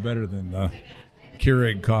be probably better than the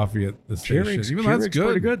Keurig coffee at the station. Even that's good.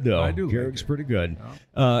 Pretty good, though. I do. Keurig's pretty good.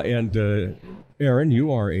 And Aaron,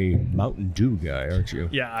 you are a Mountain Dew guy, aren't you?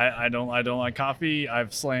 Yeah, I don't like coffee.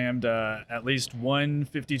 I've slammed at least one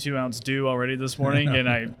 52-ounce Dew already this morning, and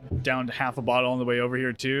I downed half a bottle on the way over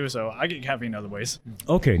here too. So I get caffeine other ways.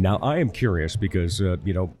 Okay, now I am curious because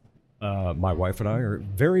my wife and I are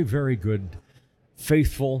very, very good,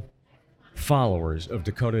 faithful followers of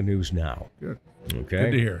Dakota News Now. Good. Okay.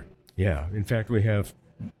 Good to hear. Yeah. In fact, we have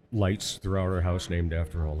lights throughout our house named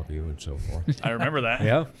after all of you and so forth. I remember that.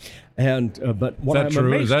 Yeah. And but what I'm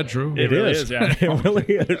amazed, is that true? It really is. Yeah. It really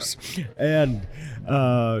is. And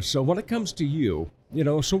so when it comes to you,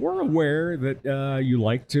 so we're aware that you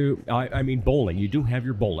like to. I mean, bowling. You do have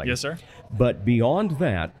your bowling. Yes, sir. But beyond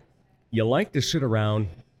that, you like to sit around.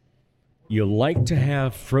 You like to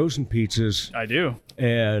have frozen pizzas. I do.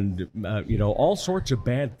 And all sorts of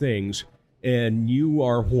bad things. And you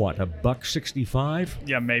are what, $1.65?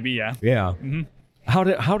 Yeah, maybe. Yeah. Yeah. Mm-hmm. How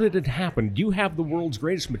did it happen? Do you have the world's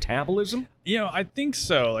greatest metabolism? I think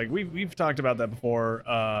so. Like we've talked about that before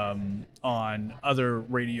on other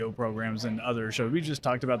radio programs and other shows. We just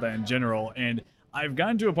talked about that in general, and I've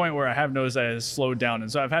gotten to a point where I have noticed that it has slowed down,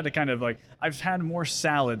 and so I've had to kind of I've had more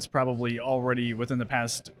salads probably already within the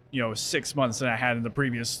past 6 months than I had in the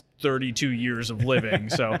previous 32 years of living.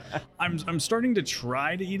 So I'm starting to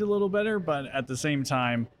try to eat a little better, but at the same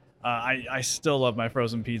time, I still love my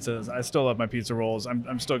frozen pizzas. I still love my pizza rolls.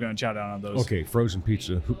 I'm still going to chow down on those. Okay, frozen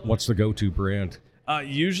pizza. What's the go-to brand?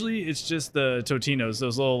 Usually it's just the Totinos,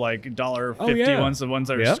 those little $1.50 ones, the ones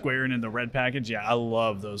that are square and in the red package. Yeah, I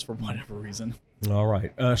love those for whatever reason. All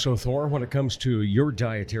right. So Thor, when it comes to your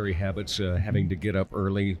dietary habits, having to get up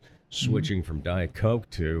early, switching from Diet Coke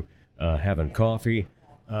to having coffee,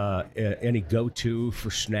 any go-to for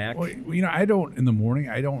snack? Well, I don't in the morning.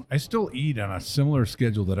 I still eat on a similar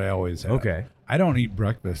schedule that I always have. Okay. I don't eat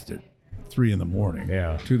breakfast at 3 in the morning.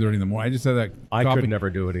 Yeah. 2:30 in the morning. I just have that I coffee. could never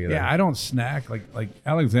do it either. Yeah, I don't snack like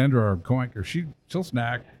Alexandra, our co-anchor. She'll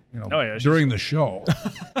snack. During the show.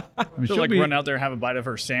 I mean, she'll run out there, have a bite of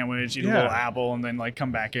her sandwich, eat a little apple, and then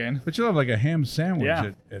come back in. But she'll have a ham sandwich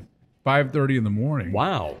at 5:30 in the morning.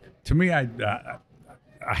 Wow. To me, a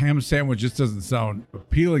ham sandwich just doesn't sound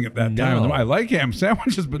appealing at that time. I like ham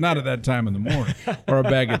sandwiches, but not at that time in the morning. Or a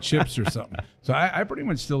bag of chips or something. So I pretty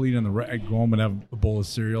much still eat I go home and have a bowl of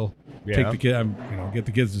cereal. Yeah. Take the kid, get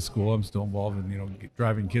the kids to school. I'm still involved in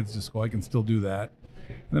driving kids to school. I can still do that.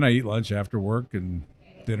 And then I eat lunch after work and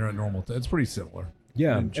dinner at normal time. It's pretty similar.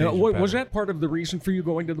 Yeah. Was that part of the reason for you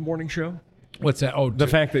going to the morning show? What's that? Oh, the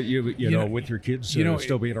fact that you with your kids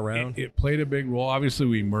still being around. It played a big role. Obviously,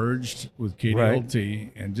 we merged with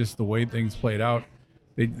KDLT, and just the way things played out,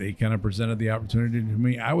 they kind of presented the opportunity to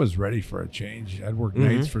me. I was ready for a change. I'd worked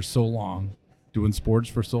nights for so long, doing sports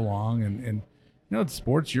for so long, and it's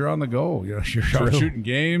sports. You're on the go. You're out shooting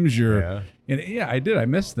games. And I did. I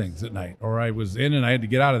missed things at night, or I was in and I had to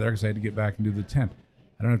get out of there because I had to get back and do the 10.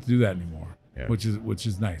 I don't have to do that anymore, which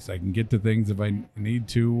is nice. I can get to things if I need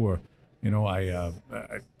to, or there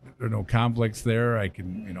are no conflicts there. I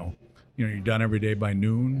can, you're done every day by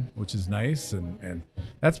noon, which is nice, and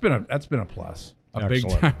that's been a plus, big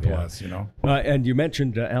time plus. And you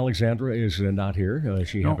mentioned Alexandra is not here.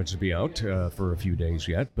 She happens to be out for a few days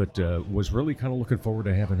yet, but was really kind of looking forward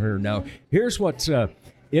to having her. Now, here's what's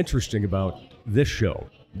interesting about this show,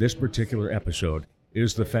 this particular episode,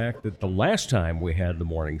 is the fact that the last time we had the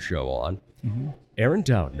morning show on, Aaron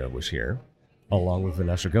Doudna was here, along with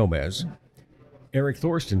Vanessa Gomez. Erik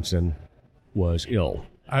Thorstenon was ill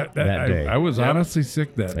that day. I was honestly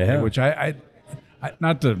sick that day, which I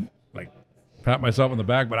not to pat myself on the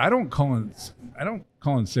back, but I don't call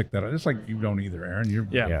in sick that just like you don't either, Aaron.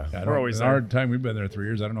 We're always there. Hard time. We've been there 3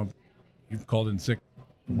 years. I don't know if you've called in sick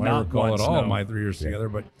from what I Not recall once, at all no. my 3 years together.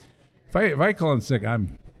 But if I call in sick,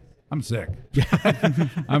 I'm sick.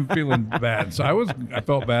 I'm feeling bad. So I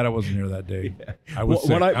felt bad I wasn't here that day. I was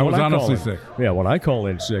sick. I was honestly sick. Yeah, when I call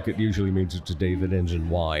in sick, it usually means it's a day that ends in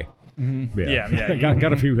Y. Mm-hmm. Yeah.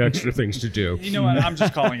 got a few extra things to do. You know what? I'm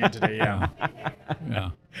just calling it today. Yeah.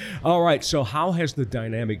 Yeah. All right, so how has the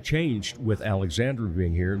dynamic changed with Alexandra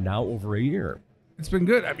being here now over a year? It's been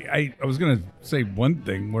good. I mean, I was going to say one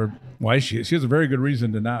thing why she has a very good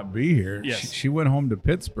reason to not be here. Yes. She went home to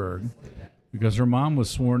Pittsburgh because her mom was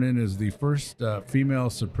sworn in as the first female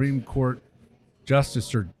Supreme Court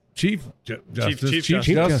Justice or Chief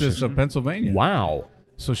Justice of Pennsylvania. Wow.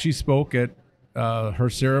 So she spoke at her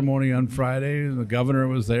ceremony on Friday, and the governor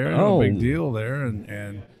was there. Oh. A big deal there,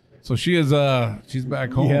 and so she is she's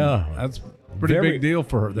back home. Yeah. That's a pretty big deal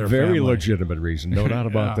for her. Their very family. legitimate reason, no doubt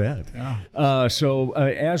about that. Yeah. So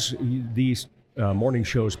as these morning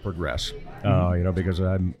shows progress, because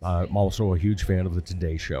I'm also a huge fan of the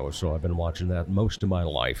Today Show, so I've been watching that most of my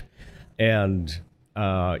life, and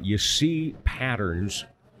you see patterns,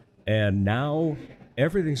 and now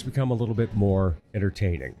everything's become a little bit more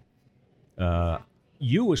entertaining.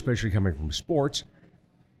 You, especially coming from sports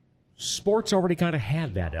already kind of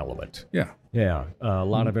had that element. Yeah. Yeah, a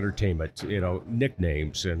lot of entertainment,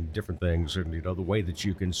 nicknames and different things, and the way that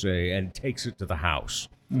you can say, and takes it to the house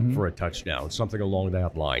for a touchdown, something along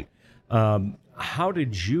that line. How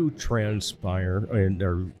did you transgress?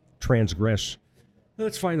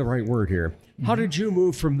 Let's find the right word here. How did you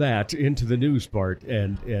move from that into the news part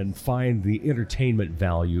and find the entertainment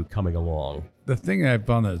value coming along? The thing I've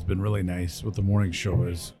found that has been really nice with the morning show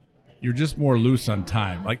is you're just more loose on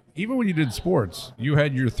time. Like, even when you did sports, you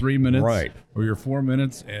had your 3 minutes or your 4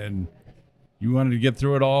 minutes, and you wanted to get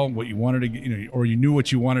through it all, what you wanted to get, or you knew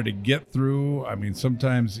what you wanted to get through. I mean,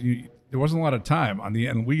 sometimes there wasn't a lot of time. On the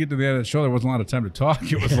end, we get to the end of the show, there wasn't a lot of time to talk.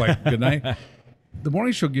 It was like, good night. The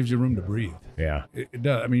morning show gives you room to breathe. Yeah. It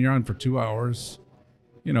does. I mean, you're on for 2 hours.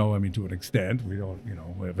 To an extent, we don't,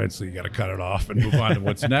 eventually you got to cut it off and move on to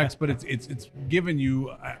what's next. But it's given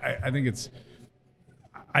you, I think it's,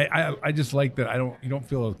 I just like that you don't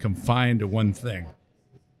feel confined to one thing.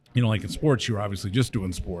 Like in sports, you were obviously just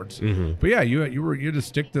doing sports. Mm-hmm. But yeah, you had to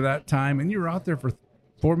stick to that time, and you were out there for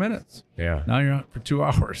 4 minutes. Yeah. Now you're on for 2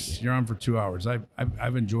 hours. You're on for 2 hours.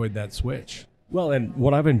 I've enjoyed that switch. Well, and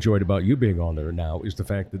what I've enjoyed about you being on there now is the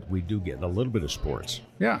fact that we do get a little bit of sports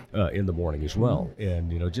in the morning as well. And,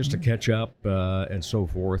 just to catch up and so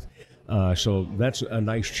forth. So that's a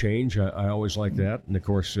nice change. I always like that. And, of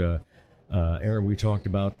course, Aaron, we talked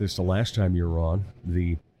about this the last time you were on,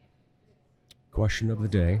 the question of the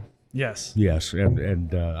day. Yes. Yes,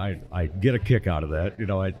 and I get a kick out of that.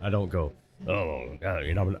 I don't go,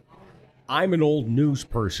 I'm an old news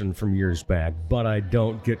person from years back, but I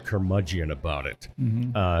don't get curmudgeon about it.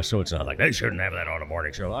 Mm-hmm. So it's not like, they shouldn't have that on a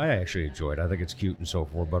morning show. I actually enjoy it. I think it's cute and so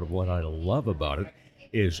forth. But what I love about it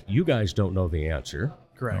is you guys don't know the answer.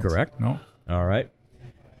 Correct? No. All right.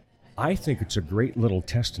 I think it's a great little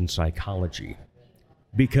test in psychology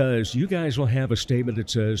because you guys will have a statement that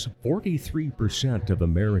says 43% of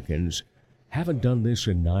Americans haven't done this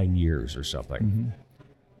in 9 years or something. Mm-hmm.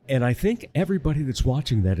 And I think everybody that's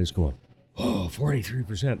watching that is going,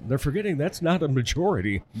 43%. They're forgetting that's not a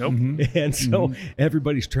majority. Nope. Mm-hmm. And so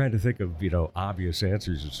everybody's trying to think of, obvious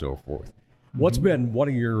answers and so forth. Mm-hmm. What's been one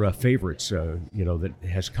of your favorites, that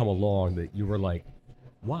has come along that you were like,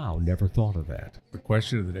 wow, never thought of that? The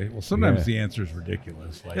question of the day. Well, sometimes the answer is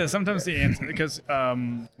ridiculous. Sometimes the answer, because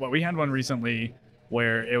we had one recently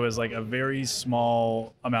where it was like a very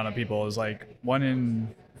small amount of people. It was like 1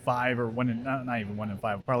 in 5 or not even 1 in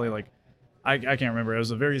 5, probably like, I can't remember. It was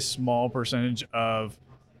a very small percentage of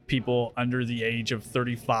people under the age of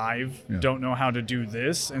 35 don't know how to do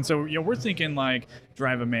this. And so, we're thinking like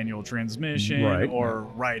drive a manual transmission or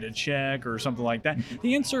write a check or something like that.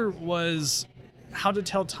 The answer was how to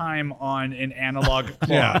tell time on an analog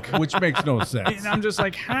clock. Which makes no sense. And I'm just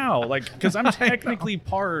like, how? Like, because I'm technically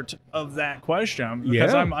part of that question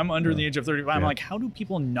because I'm under the age of 35. I'm like, how do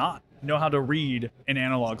people not know how to read an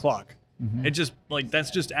analog clock? Mm-hmm. It just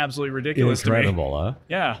that's just absolutely ridiculous. Incredible, to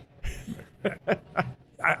me. Huh?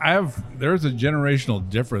 Yeah. There's a generational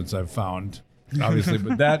difference I've found, obviously,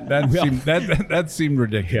 but that seemed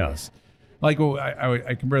ridiculous. Like,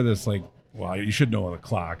 I compare this like, well, you should know the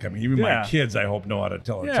clock. I mean, even my kids, I hope, know how to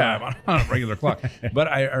tell the time on a regular clock. But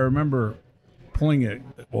I remember pulling a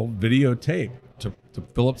old videotape to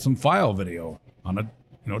fill up some file video on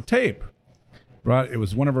a tape. It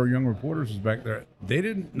was one of our young reporters was back there. They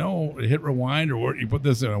didn't know to hit rewind or what you put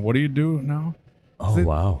this in. What do you do now? Oh,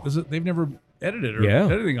 wow. They've never edited or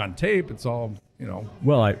anything on tape. It's all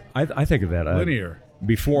Well, I think of that. linear.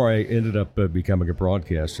 Before I ended up becoming a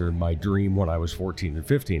broadcaster, my dream when I was 14 and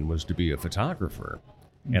 15 was to be a photographer.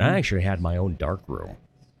 And I actually had my own darkroom.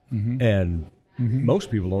 And most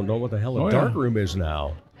people don't know what the hell a darkroom is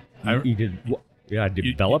now. I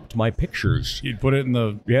developed my pictures. You'd put it in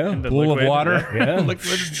the pool liquid, of water. Yeah.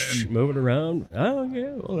 Liquid. Move it around. Oh,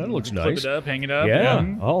 yeah. Well, that looks nice. Flip it up, hang it up.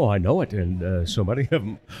 Yeah. Oh, I know it. And so many of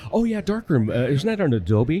them. Oh, yeah, darkroom. Isn't that an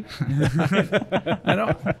Adobe? I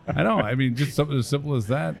know. I mean, just something as simple as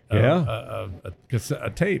that. A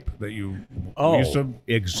tape that you used to.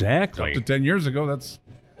 Exactly. Up to 10 years ago, that's,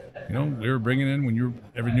 we were bringing in,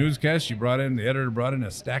 every newscast, the editor brought in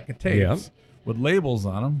a stack of tapes with labels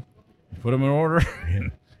on them. You put them in order.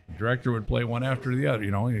 And the director would play one after the other.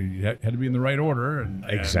 You had to be in the right order.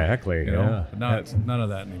 Exactly. But none of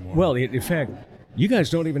that anymore. Well, in fact, you guys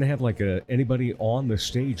don't even have anybody on the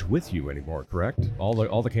stage with you anymore, correct? All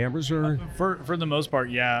the cameras are for the most part,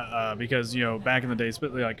 yeah. Because back in the day,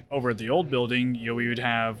 especially like over at the old building, we would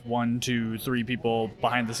have 1, 2, 3 people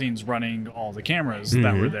behind the scenes running all the cameras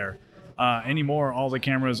that were there. Anymore, all the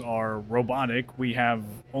cameras are robotic. We have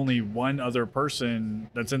only one other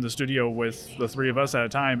person that's in the studio with the 3 of us at a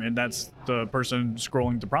time, and that's the person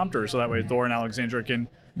scrolling the prompter. So that way Thor and Alexandra can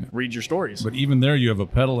read your stories. But even there, you have a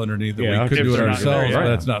pedal underneath that we could do it ourselves.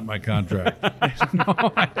 That's not my contract.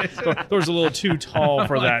 Thor's a little too tall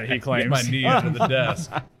for that, he claims. Get my knee under the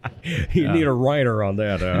desk. You need a rider on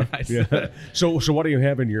that, huh? Yeah. So what do you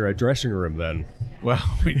have in your dressing room then? Well,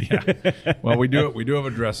 we do have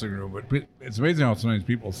a dressing room, but it's amazing how sometimes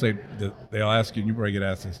people say that they'll ask you, and you probably get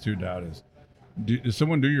asked this too, Dowd, does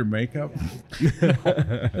someone do your makeup?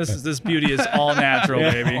 This beauty is all natural,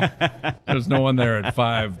 baby. There's no one there at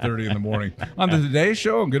 5:30 in the morning on the Today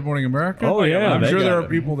Show and Good Morning America. Oh yeah, I'm sure there are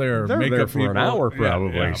people there. They're makeup there for people, an hour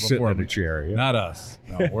probably, sitting in a chair. Yeah. Not us.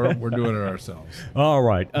 No, we're doing it ourselves. All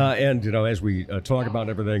right, and as we talk about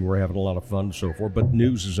everything, we're having a lot of fun and so forth. But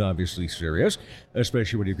news is obviously serious,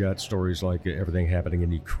 especially when you've got stories like everything happening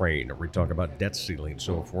in Ukraine, or we talk about debt ceiling and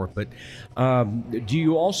so forth. But do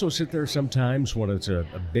you also sit there sometimes when it's a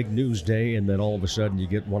big news day, and then all of a sudden you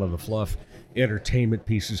get one of the fluff entertainment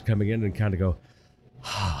pieces coming in and kind of go,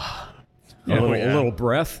 a little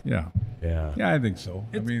breath? Yeah, I think so.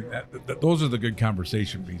 I mean, those are the good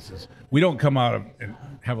conversation pieces. We don't come out and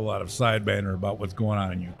have a lot of side banter about what's going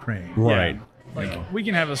on in Ukraine. Right. Like we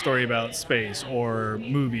can have a story about space or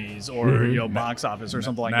movies or box office or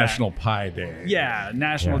something like National that. Pie Day. Yeah,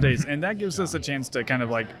 national days, and that gives us a chance to kind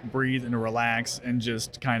of like breathe and relax and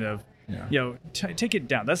just kind of take it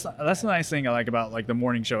down. That's the nice thing I like about like the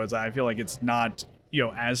morning show is I feel like it's not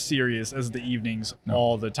as serious as the evenings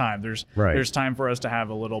all the time. There's time for us to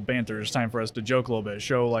have a little banter. There's time for us to joke a little bit,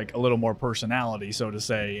 show like a little more personality, so to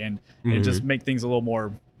say, and just make things a little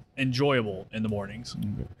more enjoyable in the mornings.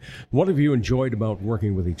 What have you enjoyed about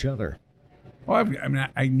working with each other? Well,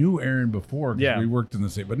 I knew Aaron before because we worked in the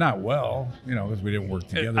same, but not well, because we didn't work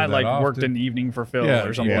together. I that often. Worked an evening for Phil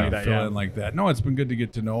or something like that. Phil like that. No, it's been good to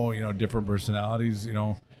get to know, different personalities.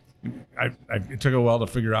 It took a while to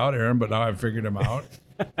figure out Aaron, but now I've figured him out.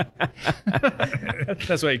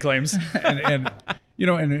 That's what he claims. and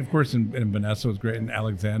of course, and Vanessa was great, and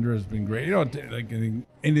Alexandra has been great. Like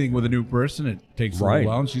anything with a new person, it takes a little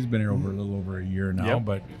while. And she's been here over a little over a year now,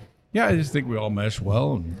 but. Yeah, I just think we all mesh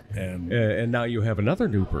well, and now you have another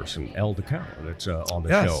new person, Elle Dakota, that's on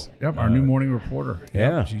the show. Yep, our new morning reporter.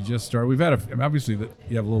 Yep, she just started. We've had obviously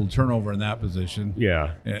you have a little turnover in that position.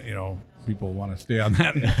 Yeah, people want to stay on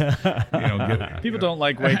that. People don't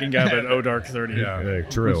like waking up at dark 30. Yeah,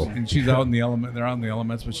 true. And she's out in the element. They're out in the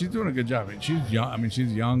elements, but she's doing a good job. She's young.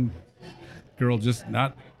 She's a young girl, just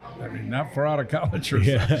not far out of college or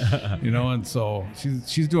something. And so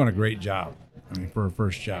she's doing a great job. For her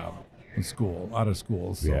first job out of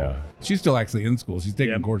school. So she's still actually in school. She's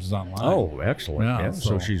taking courses online. Oh, excellent. Yeah,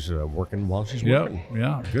 so she's working while she's working.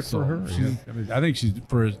 Yeah. Good for her. I think she's,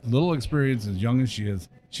 for as little experience, as young as she is,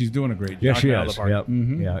 she's doing a great job. Yeah, she is. Yep.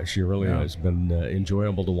 Yeah, she really has been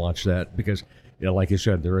enjoyable to watch that because, like you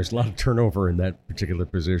said, there is a lot of turnover in that particular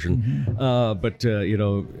position. But,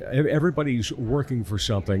 everybody's working for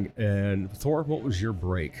something. And Thor, what was your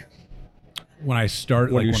break? When I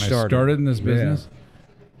started in this business,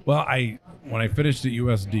 well, when I finished at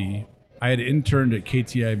USD, I had interned at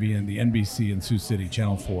KTIV and the NBC in Sioux City,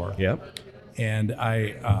 Channel 4. Yep. And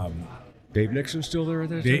Dave Nixon still there at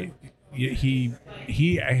that time?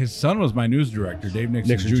 His son was my news director, Dave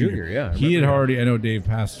Nixon Jr. Yeah, he had already. I know Dave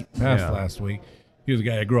passed last week. he was a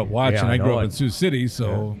guy I grew up watching. Yeah, I I grew know up it. in Sioux City,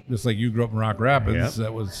 so just like you grew up in Rock Rapids, Yeah.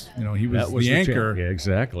 that was, he was, That was the anchor. Yeah,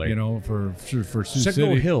 exactly. For Sioux Signal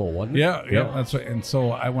City. Hill, wasn't it? Yeah, that's right. And so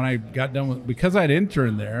when I got done with, because I'd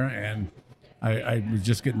interned there and I was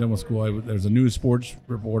just getting done with school, there's a new sports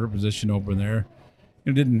reporter position open there.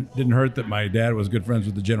 It didn't hurt that my dad was good friends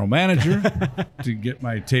with the general manager to get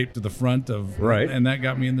my tape to the front of, Right. and that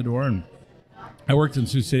got me in the door. And I worked in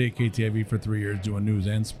Sioux City at KTIV for 3 years doing news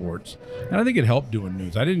and sports. And I think it helped doing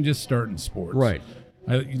news. I didn't just start in sports. Right.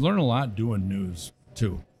 You learn a lot doing news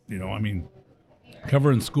too.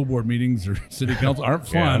 Covering school board meetings or city council aren't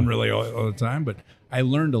fun really all the time, but I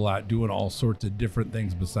learned a lot doing all sorts of different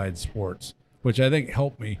things besides sports, which I think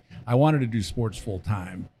helped me. I wanted to do sports full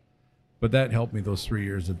time, but that helped me those 3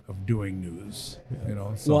 years of doing news.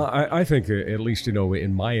 So. Well, I think at least,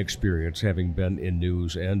 in my experience, having been in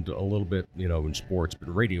news and a little bit, in sports,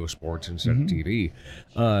 but radio sports instead of TV,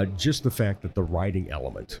 just the fact that the writing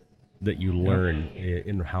element that you learn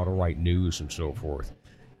in how to write news and so forth.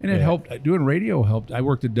 And it helped. Doing radio helped. I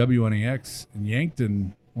worked at WNEX in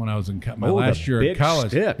Yankton when I was in my last year at college.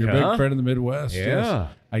 Stick, Your huh? big friend in the Midwest. Yeah. Yes.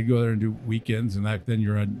 I'd go there and do weekends, and then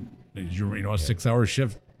you're a 6-hour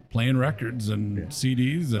shift playing records and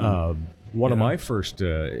CDs. And One of my first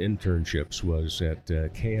internships was at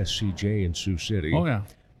KSCJ in Sioux City. oh yeah,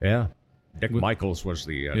 Yeah. Dick Michaels was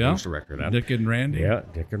the news director then. Dick and Randy. Yeah,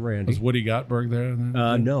 Dick and Randy. Was Woody Gottberg there?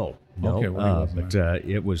 Then? No. Okay, Woody wasn't but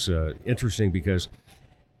it was interesting because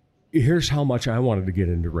here's how much I wanted to get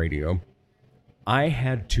into radio. I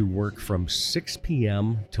had to work from 6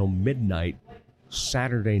 p.m. till midnight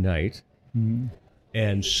Saturday night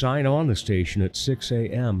and sign on the station at 6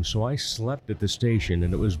 a.m. So I slept at the station,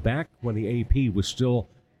 and it was back when the AP was still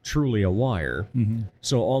truly a wire.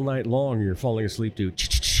 So all night long, you're falling asleep to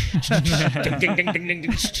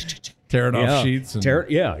Tearing off sheets. And,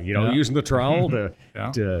 using the trowel to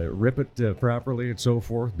Yeah. to rip it properly and so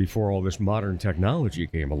forth before all this modern technology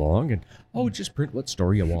came along. And just print what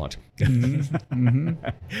story you want.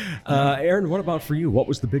 Aaron, what about for you? What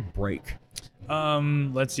was the big break?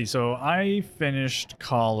 Let's see. So I finished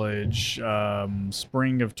college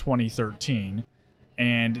spring of 2013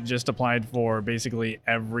 and just applied for basically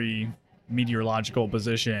every meteorological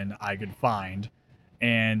position I could find.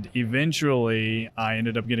 And eventually I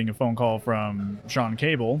ended up getting a phone call from Sean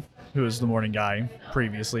Cable, who was the morning guy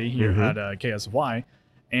previously here at KSFY,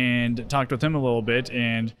 and talked with him a little bit.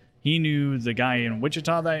 And he knew the guy in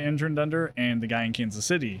Wichita that I interned under and the guy in Kansas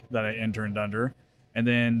City that I interned under. And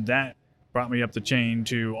then that brought me up the chain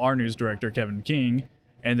to our news director, Kevin King.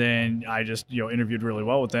 And then I just, interviewed really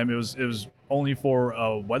well with them. It was only for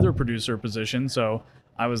a weather producer position. So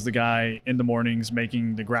I was the guy in the mornings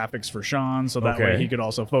making the graphics for Sean. So that way he could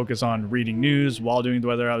also focus on reading news while doing the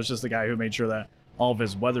weather. I was just the guy who made sure that all of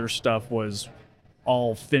his weather stuff was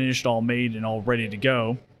all finished, all made, and all ready to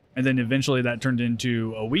go. And then eventually that turned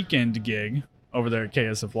into a weekend gig over there at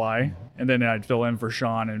KSFY. And then I'd fill in for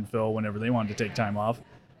Sean and Phil whenever they wanted to take time off.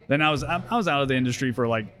 Then I was out of the industry for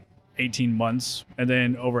like 18 months. And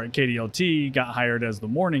then over at KDLT, got hired as the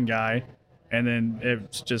morning guy. And then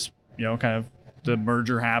it's just, kind of the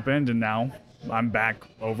merger happened. And now I'm back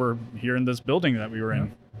over here in this building that we were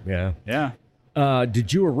in. Yeah. Yeah.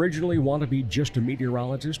 Did you originally want to be just a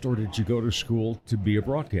meteorologist, or did you go to school to be a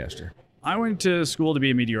broadcaster? I went to school to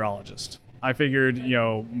be a meteorologist. I figured,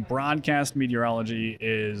 broadcast meteorology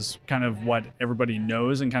is kind of what everybody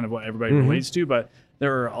knows and kind of what everybody relates to, but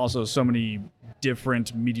there are also so many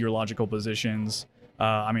different meteorological positions.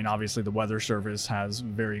 Obviously the Weather Service has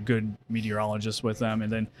very good meteorologists with them.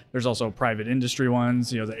 And then there's also private industry ones,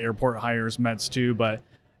 the airport hires Mets too. But,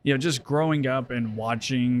 just growing up and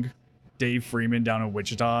watching Dave Freeman down in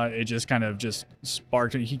Wichita, it just kind of just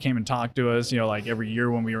sparked. He came and talked to us, like every year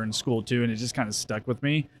when we were in school too. And it just kind of stuck with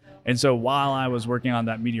me. And so while I was working on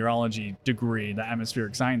that meteorology degree, the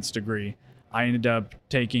atmospheric science degree, I ended up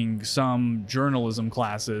taking some journalism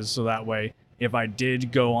classes. So that way, if I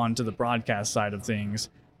did go on to the broadcast side of things,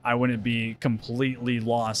 I wouldn't be completely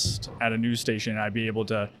lost at a news station. I'd be able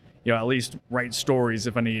to, at least write stories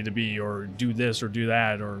if I needed to be, or do this or do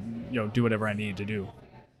that, or, do whatever I needed to do.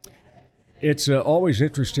 It's always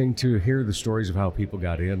interesting to hear the stories of how people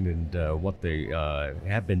got in and what they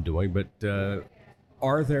have been doing. But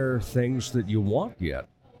are there things that you want yet?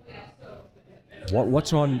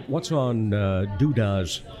 What's on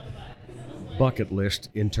Doudna's bucket list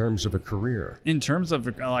in terms of a career? In terms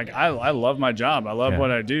of I love my job. I love what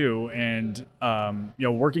I do, and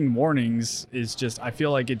working mornings is just, I feel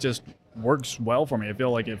like it just works well for me. I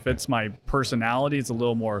feel like it fits my personality. It's a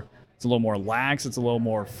little more lax. It's a little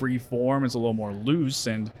more free form. It's a little more loose,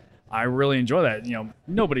 and I really enjoy that.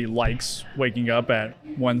 Nobody likes waking up at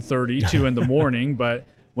 1:30, 2 in the morning, but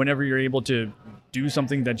whenever you're able to do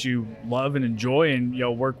something that you love and enjoy and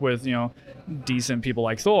work with decent people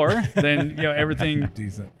like Thor, then everything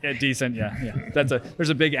decent. Yeah. There's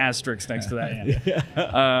a big asterisk next to that.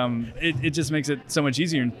 Yeah. It just makes it so much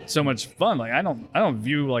easier and so much fun. Like I don't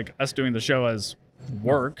view like us doing the show as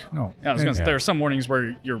work. No. Yeah, I was gonna say, there are some mornings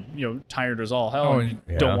where you're tired as all hell and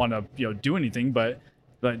don't want to do anything, but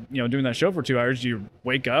doing that show for 2 hours, you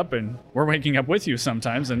wake up and we're waking up with you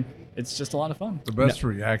sometimes, and it's just a lot of fun. The best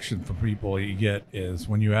reaction from people you get is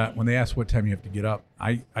when they ask what time you have to get up.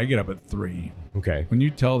 I get up at 3. Okay. When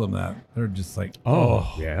you tell them that, they're just like,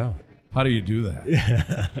 oh yeah. How do you do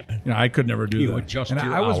that? I could never do that. Adjust and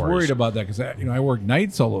your I was hours. worried about that because I worked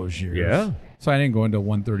nights all those years. Yeah. So I didn't go until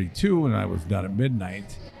 1:32, and I was done at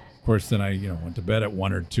midnight. Of course, then I went to bed at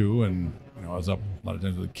 1 or 2, and I was up a lot of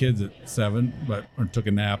times with the kids at 7, or took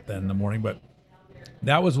a nap then in the morning. But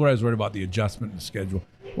that was what I was worried about, the adjustment in the schedule.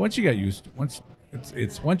 Once you get used to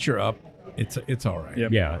once you're up, it's all right.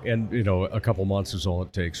 Yep. Yeah, and a couple months is all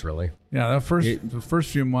it takes, really. Yeah, the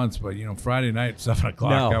first few months, but Friday night 7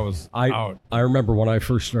 o'clock, I was out. I remember when I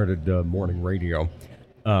first started morning radio,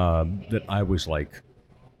 that I was like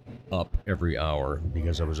up every hour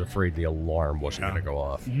because I was afraid the alarm wasn't going to go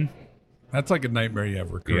off. Mm-hmm. That's like a nightmare you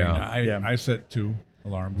have recurring. Yeah. I set 2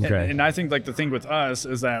 alarms. Okay. And I think like the thing with us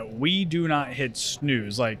is that we do not hit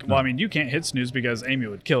snooze. Like, well, I mean, you can't hit snooze because Amy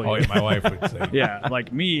would kill you. Oh, yeah, my wife would say. Yeah,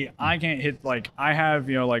 like me, I can't hit, like, I have,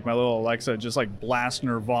 like my little Alexa just like blast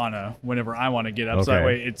Nirvana whenever I want to get up. So that Okay.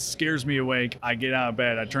 way it scares me awake. I get out of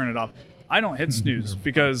bed, I turn it off. I don't hit snooze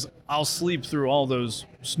because I'll sleep through all those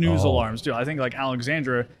snooze alarms too. I think like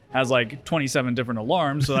Alexandra has like 27 different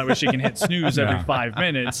alarms so that way she can hit snooze every 5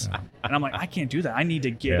 minutes. And I'm like, I can't do that. I need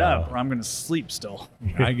to get up or I'm going to sleep still.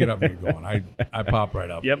 I get up and get going. I pop right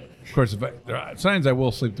up. Yep. Of course, sometimes I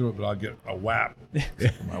will sleep through it, but I'll get a whap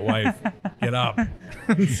from my wife. Get up.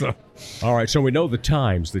 So, All right, so we know the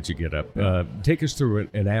times that you get up. Take us through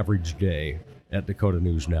an average day at Dakota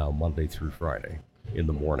News Now, Monday through Friday in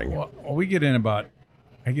the morning. well, we get in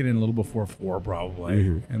I get in a little before 4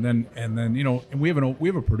 probably, and then and we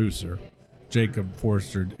have a producer, Jacob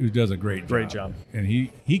Forster, who does a great job. And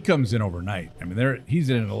he comes in overnight. I mean, he's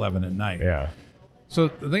in at 11 at night. Yeah. So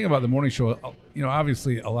the thing about the morning show,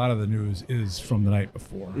 obviously a lot of the news is from the night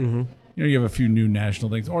before. Mm-hmm. You have a few new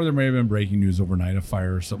national things, or there may have been breaking news overnight, a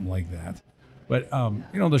fire or something like that. But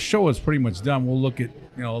the show is pretty much done. We'll look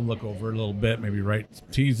over a little bit, maybe write some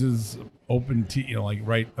teases,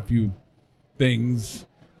 write a few things,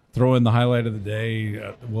 throw in the highlight of the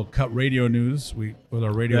day. We'll cut radio news. With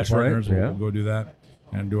our radio partners, right. we'll go do that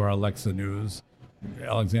and do our Alexa news.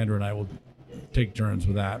 Alexandra and I will take turns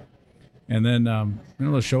with that. And then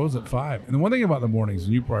the show's at 5. And the one thing about the mornings,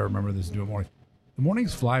 and you probably remember this doing mornings, the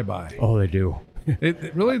mornings fly by. Oh, they do.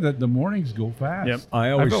 It really, the mornings go fast. Yep. I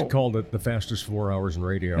always called it the fastest 4 hours in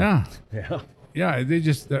radio. Yeah. Yeah.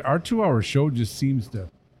 Yeah, our 2-hour show just seems to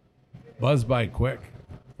buzz by quick.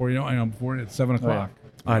 Before it's 7 o'clock.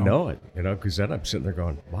 I know it, because then I'm sitting there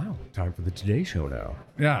going, wow, time for the Today Show now.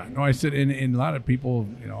 Yeah, no, I said, in a lot of people,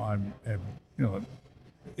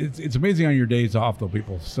 it's amazing on your days off, though.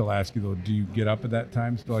 People still ask you, though, do you get up at that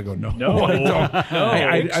time still? I go, no.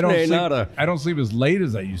 I don't. I don't sleep as late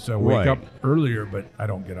as I used to. I wake up earlier, but I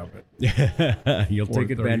don't get up at You'll take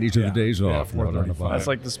advantage of the days off. 4:35. That's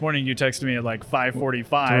like this morning you texted me at like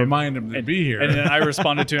 5:45 to remind him to be here. And then I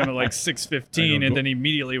responded to him at like 6:15 and then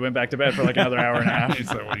immediately went back to bed for like another hour and a half. He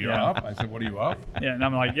said, "What are you up?" I said, "What are you up?" Yeah, and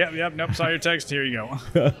I'm like, yep, nope, saw your text. Here you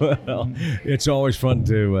go. Well, it's always fun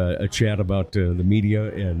to chat about the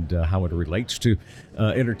media and how it relates to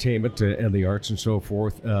entertainment and the arts and so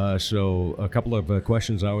forth. So a couple of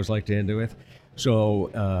questions I always like to end with. So,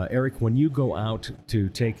 Erik, when you go out to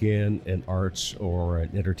take in an arts or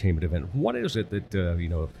an entertainment event, what is it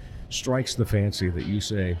that strikes the fancy that you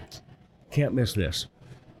say, can't miss this?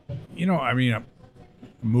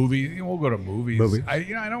 Movie. We'll go to movies. I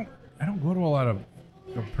don't go to a lot of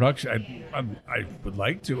production. I would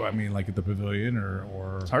like to. Like at the Pavilion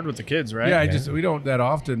or. It's hard with the kids, right? Yeah, we don't that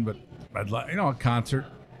often, but I'd like a concert.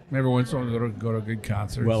 Every once in a while, go to a good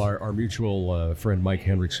concert. Well, our mutual friend Mike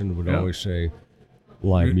Henriksen would always say,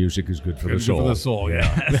 live music is good for the soul. Good for the soul,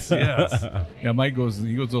 yes. Yeah, Mike goes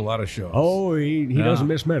to a lot of shows. Oh, he doesn't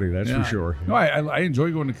miss many, that's for sure. No, I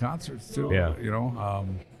enjoy going to concerts too. Yeah.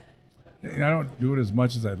 I don't do it as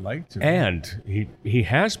much as I'd like to. And he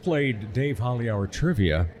has played Dave Hollyour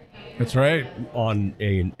Trivia. That's right. On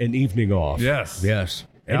an evening off. Yes. Yes.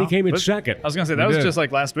 And he came in second. I was gonna say that was just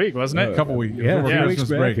like last week, wasn't it? A couple weeks. Yeah, Over 2 weeks Christmas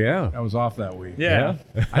back, break. yeah. I was off that week. Yeah.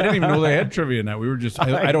 I didn't even know they had trivia night. We were just.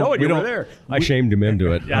 I know you were there. I shamed him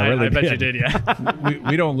into it. Yeah, really I bet you did. Yeah.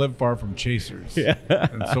 we don't live far from Chasers,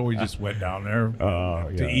 and so we just went down there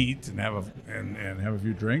to eat and have a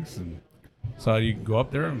few drinks, and so you can go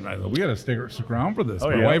up there and we got to stick around for this.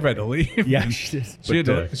 My wife had to leave. Yeah, she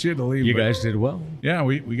had to leave. You guys did well. Yeah,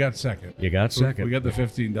 we got second. You got second. We got the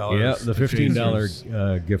 $15. Yeah, the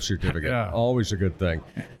 $15 gift certificate. Yeah. Always a good thing.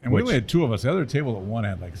 And we only had 2 of us. The other table at one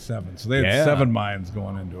had like 7, so they had 7 minds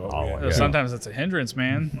going into it. Sometimes it's a hindrance,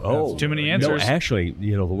 man. Oh, That's too many answers. No, actually,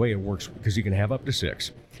 the way it works, because you can have up to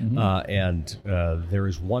 6, and there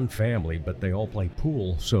is one family, but they all play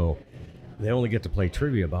pool, so they only get to play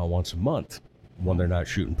trivia about once a month when they're not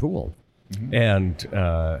shooting pool. And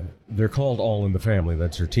they're called All in the Family.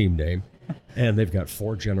 That's their team name. And they've got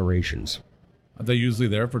 4 generations. Are they usually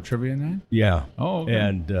there for trivia night? Yeah. Oh, okay.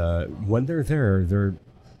 And when they're there, they're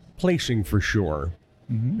placing for sure,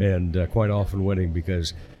 and quite often winning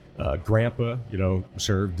because Grandpa,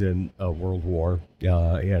 served in World War.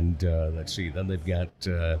 And let's see, then they've got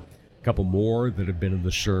a couple more that have been in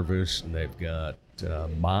the service, and they've got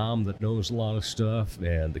mom that knows a lot of stuff,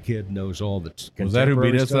 and the kid knows all the Was that who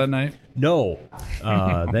beat us stuff. that night? No,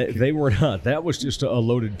 they were not. That was just a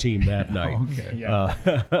loaded team that night. Okay. Yeah.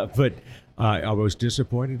 But I was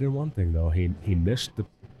disappointed in one thing, though. He missed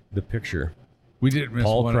the picture. We did miss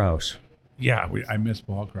Paul one. Krause. Yeah, I missed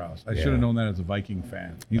Paul Krause. I should have known that as a Viking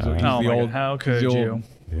fan. He's Oh the my old. God, how could you?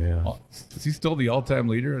 Yeah. Is he still the all-time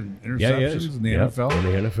leader in interceptions Yeah, he is. in the Yep, NFL? In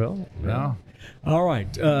the NFL. Yeah. All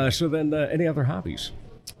right. So then, any other hobbies?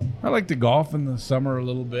 I like to golf in the summer a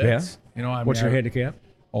little bit. Yeah. What's your handicap?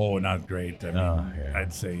 Oh, not great. I mean,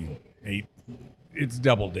 I'd say 8. It's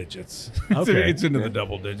double digits. Okay. It's into the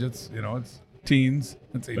double digits. It's teens.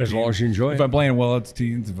 It's 18. As long as you enjoy it. If I'm playing well, it's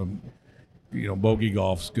teens. If I'm, bogey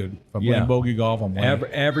golf's good. If I'm playing bogey golf, I'm winning.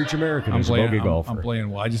 Average American is playing, a bogey golfer. I'm playing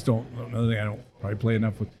well. I just don't. Another thing, I don't probably play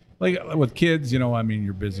enough with kids.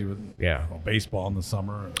 You're busy with baseball in the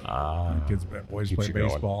summer. Boys play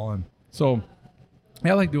baseball, and so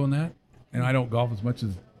I like doing that. And I don't golf as much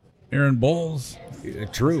as Aaron bowls.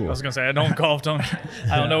 True. I was gonna say I don't golf. I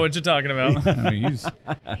don't know what you're talking about. I mean,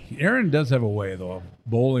 Aaron does have a way though of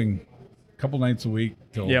bowling a couple nights a week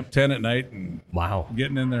till 10 at night and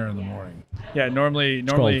getting in there in the morning. Yeah, normally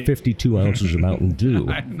It's called 52 ounces of Mountain Dew.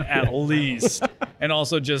 At least. And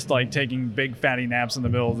also just like taking big fatty naps in the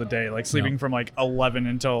middle of the day, like sleeping from like 11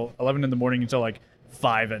 in the morning until like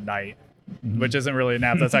 5 at night. Which isn't really a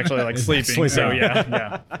nap. That's actually like sleeping. So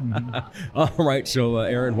yeah. All right. So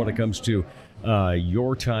Aaron, when it comes to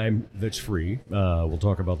your time that's free, we'll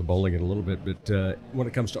talk about the bowling in a little bit. But when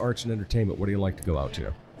it comes to arts and entertainment, what do you like to go out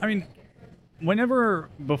to? I mean,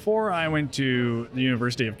 before I went to the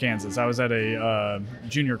University of Kansas, I was at a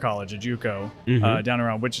junior college, a JUCO, down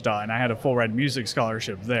around Wichita, and I had a full ride music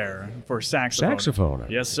scholarship there for saxophone. Saxophone.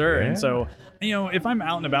 Yes, sir. Yeah. And so, if I'm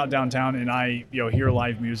out and about downtown and I, hear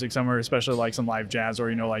live music somewhere, especially like some live jazz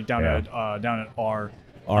or, like down at R.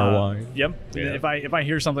 RY. Yep. Yeah. If I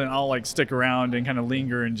hear something, I'll like stick around and kind of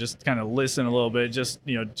linger and just kind of listen a little bit, just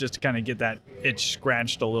to kind of get that itch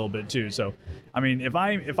scratched a little bit too. So, I mean, if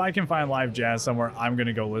I can find live jazz somewhere, I'm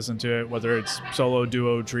gonna go listen to it, whether it's solo,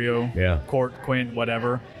 duo, trio, quart, quint,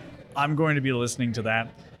 whatever. I'm going to be listening to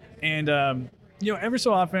that, and every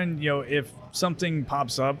so often, if something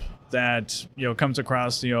pops up that comes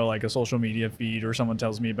across like a social media feed or someone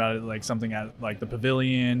tells me about it, like something at like the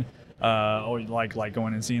Pavilion. Or like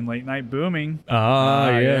going and seeing Late Night Booming.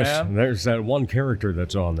 Yes. Yeah. There's that one character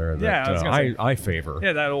that's on there that I favor.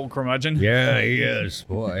 Yeah, that old curmudgeon. Yeah, he is.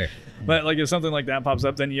 Boy. But like if something like that pops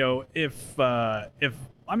up, then if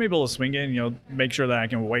I'm able to swing in, make sure that I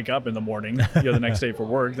can wake up in the morning, the next day for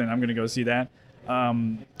work, then I'm gonna go see that.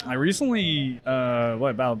 I recently,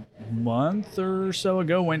 about a month or so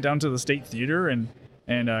ago, went down to the State Theater and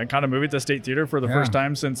caught a movie at the State Theater for the first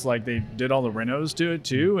time since like they did all the renos to it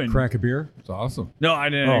too. And crack a beer. It's awesome. No, I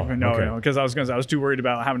didn't. Okay. Because I was too worried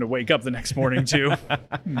about having to wake up the next morning too.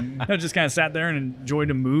 I just kind of sat there and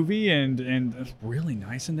enjoyed a movie, and it's really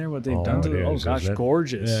nice in there what they've done to it. Oh gosh,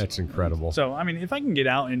 gorgeous. Yeah, it's incredible. So I mean, if I can get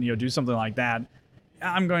out and do something like that,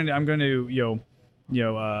 I'm going to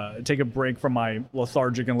take a break from my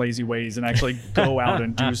lethargic and lazy ways and actually go out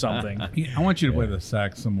and do something. I want you to play the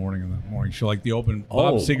sax some morning in the morning show, like the open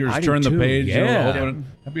Bob Seger's Turn the too. Page. Yeah. Open,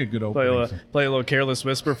 that'd be a good Play opening. a little Careless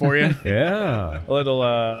Whisper for you. Yeah. A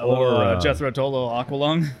little Jethro Tull, a little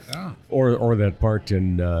Aqualung. Yeah. Or that part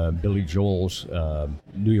in Billy Joel's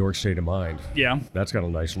New York State of Mind. Yeah. That's got a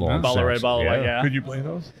nice long Ball of sax. Red, Ball of White, yeah. Could you play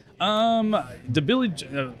those? The Billy,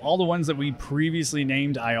 all the ones that we previously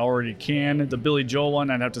named, I already can. The Billy Joel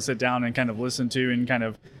one, I'd have to sit down and kind of listen to and kind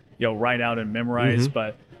of, write out and memorize.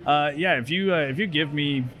 But if you give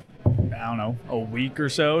me, I don't know, a week or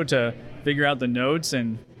so to figure out the notes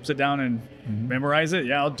and sit down and memorize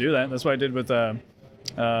it, I'll do that. That's what I did with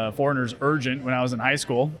Foreigner's Urgent when I was in high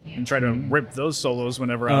school, and try to rip those solos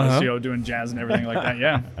whenever I was doing jazz and everything like that.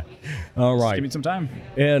 Yeah. All right. Just give me some time.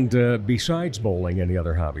 And besides bowling, any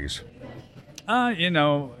other hobbies?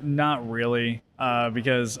 Not really,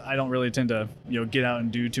 because I don't really tend to, get out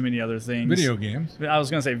and do too many other things. Video games. I was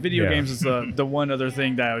gonna say video games is the one other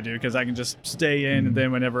thing that I would do, because I can just stay in, and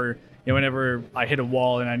then whenever I hit a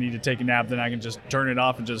wall and I need to take a nap, then I can just turn it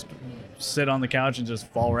off and just sit on the couch and just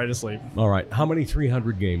fall right asleep. All right. How many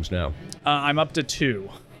 300 games now? I'm up to 2.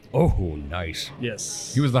 Oh, nice.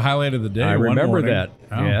 Yes. He was the highlight of the day. I one remember morning. that.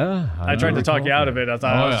 Oh. Yeah. I tried to talk you out of it. I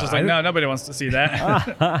thought I was just like, no, nobody wants to see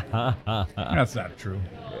that. That's not true.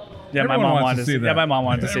 Yeah, my mom wanted to see that. Yeah, my mom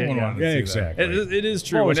wanted to see it. Everyone wanted to see exactly. It is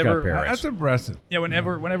true. Always got Whenever parents. That's impressive. Yeah,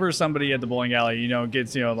 whenever somebody at the bowling alley,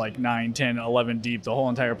 gets, like 9, 10, 11 deep, the whole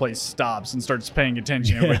entire place stops and starts paying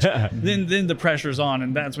attention, which then the pressure's on,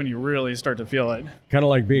 and that's when you really start to feel it. Kind of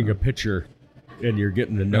like being a pitcher, and you're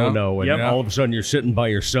getting the no-no, and all of a sudden you're sitting by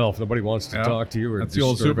yourself. Nobody wants to talk to you. Or that's the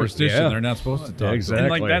old superstition. They're not supposed to talk.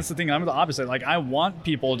 Exactly. And that's the thing. I'm the opposite. Like, I want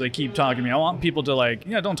people to keep talking to me. I want people to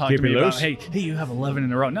don't talk to me about, hey, you have 11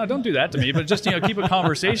 in a row. No, don't do that to me. But just keep a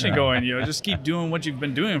conversation going. Just keep doing what you've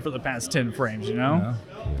been doing for the past 10 frames. Yeah.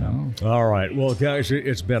 All right. Well, guys,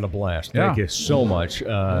 it's been a blast. Thank you so much,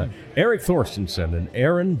 Erik Thorstenon and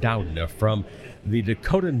Aaron Doudna from the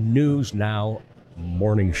Dakota News Now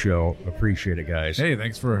morning show. Appreciate it, guys. Hey,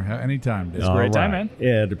 thanks for any time. It's a great time, man.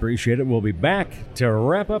 And appreciate it. We'll be back to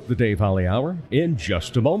wrap up the Dave Holly Hour in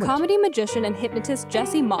just a moment. Comedy magician and hypnotist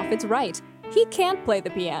Jesse Moffat's right. He can't play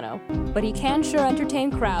the piano, but he can sure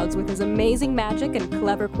entertain crowds with his amazing magic and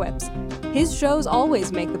clever quips. His shows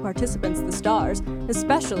always make the participants the stars,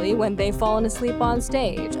 especially when they've fallen asleep on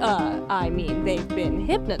stage. They've been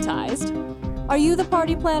hypnotized. Are you the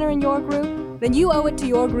party planner in your group? Then you owe it to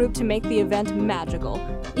your group to make the event magical,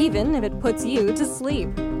 even if it puts you to sleep.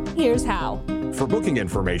 Here's how. For booking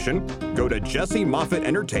information, go to Jesse Moffitt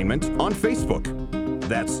Entertainment on Facebook.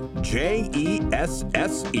 That's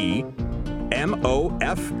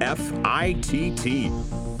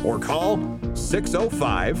JESSEMOFFITT. Or call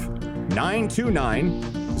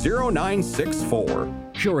 605-929-0964.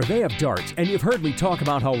 Sure, they have darts, and you've heard me talk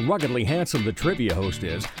about how ruggedly handsome the trivia host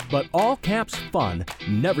is, but all caps fun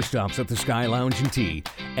never stops at the Sky Lounge and Tea.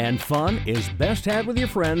 And fun is best had with your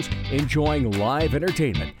friends enjoying live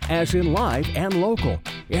entertainment, as in live and local.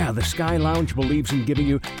 Yeah, the Sky Lounge believes in giving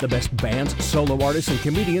you the best bands, solo artists, and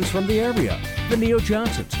comedians from the area. The Neo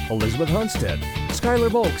Johnsons, Elizabeth Hunstead,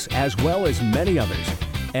 Skylar Volks, as well as many others.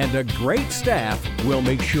 And a great staff will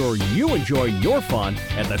make sure you enjoy your fun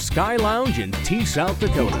at the Sky Lounge in Tea, South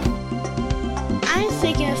Dakota. I'm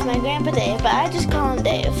thinking of my grandpa Dave, but I just call him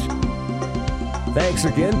Dave. Thanks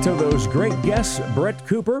again to those great guests, Brett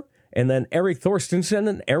Cooper, and then Erik Thorstenon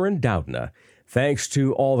and Aaron Doudna. Thanks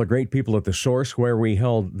to all the great people at The Source where we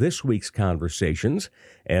held this week's conversations.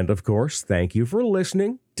 And of course, thank you for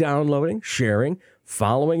listening, downloading, sharing,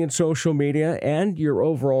 following in social media, and your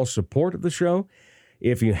overall support of the show.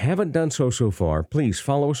 If you haven't done so far, please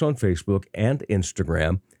follow us on Facebook and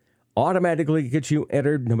Instagram. Automatically gets you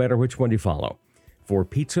entered no matter which one you follow for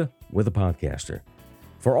Pizza with a Podcaster.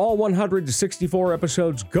 For all 164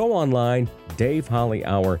 episodes, go online,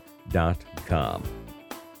 DaveHollyHour.com.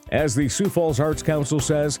 As the Sioux Falls Arts Council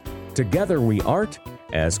says, together we art.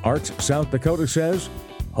 As Arts South Dakota says,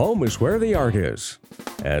 home is where the art is.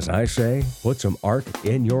 As I say, put some art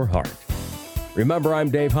in your heart. Remember, I'm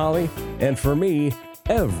Dave Holly, and for me,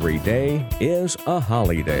 every day is a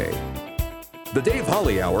holiday. The Dave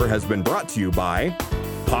Holly Hour has been brought to you by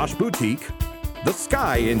Posh Boutique, The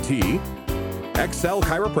Sky in Tea, XL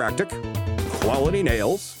Chiropractic, Quality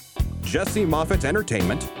Nails, Jesse Moffitt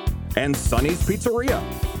Entertainment, and Sonny's Pizzeria.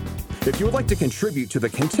 If you would like to contribute to the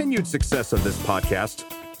continued success of this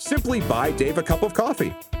podcast, simply buy Dave a cup of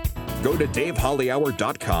coffee. Go to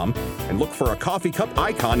DaveHollyHour.com and look for a coffee cup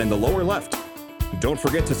icon in the lower left. Don't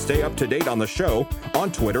forget to stay up to date on the show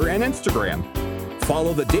on Twitter and Instagram.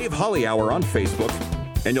 Follow the Dave Holly Hour on Facebook,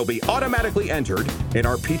 and you'll be automatically entered in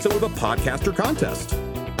our Pizza with a Podcaster contest.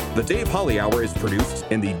 The Dave Holly Hour is produced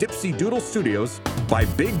in the Dipsy Doodle Studios by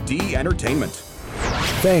Big D Entertainment.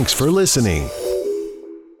 Thanks for listening.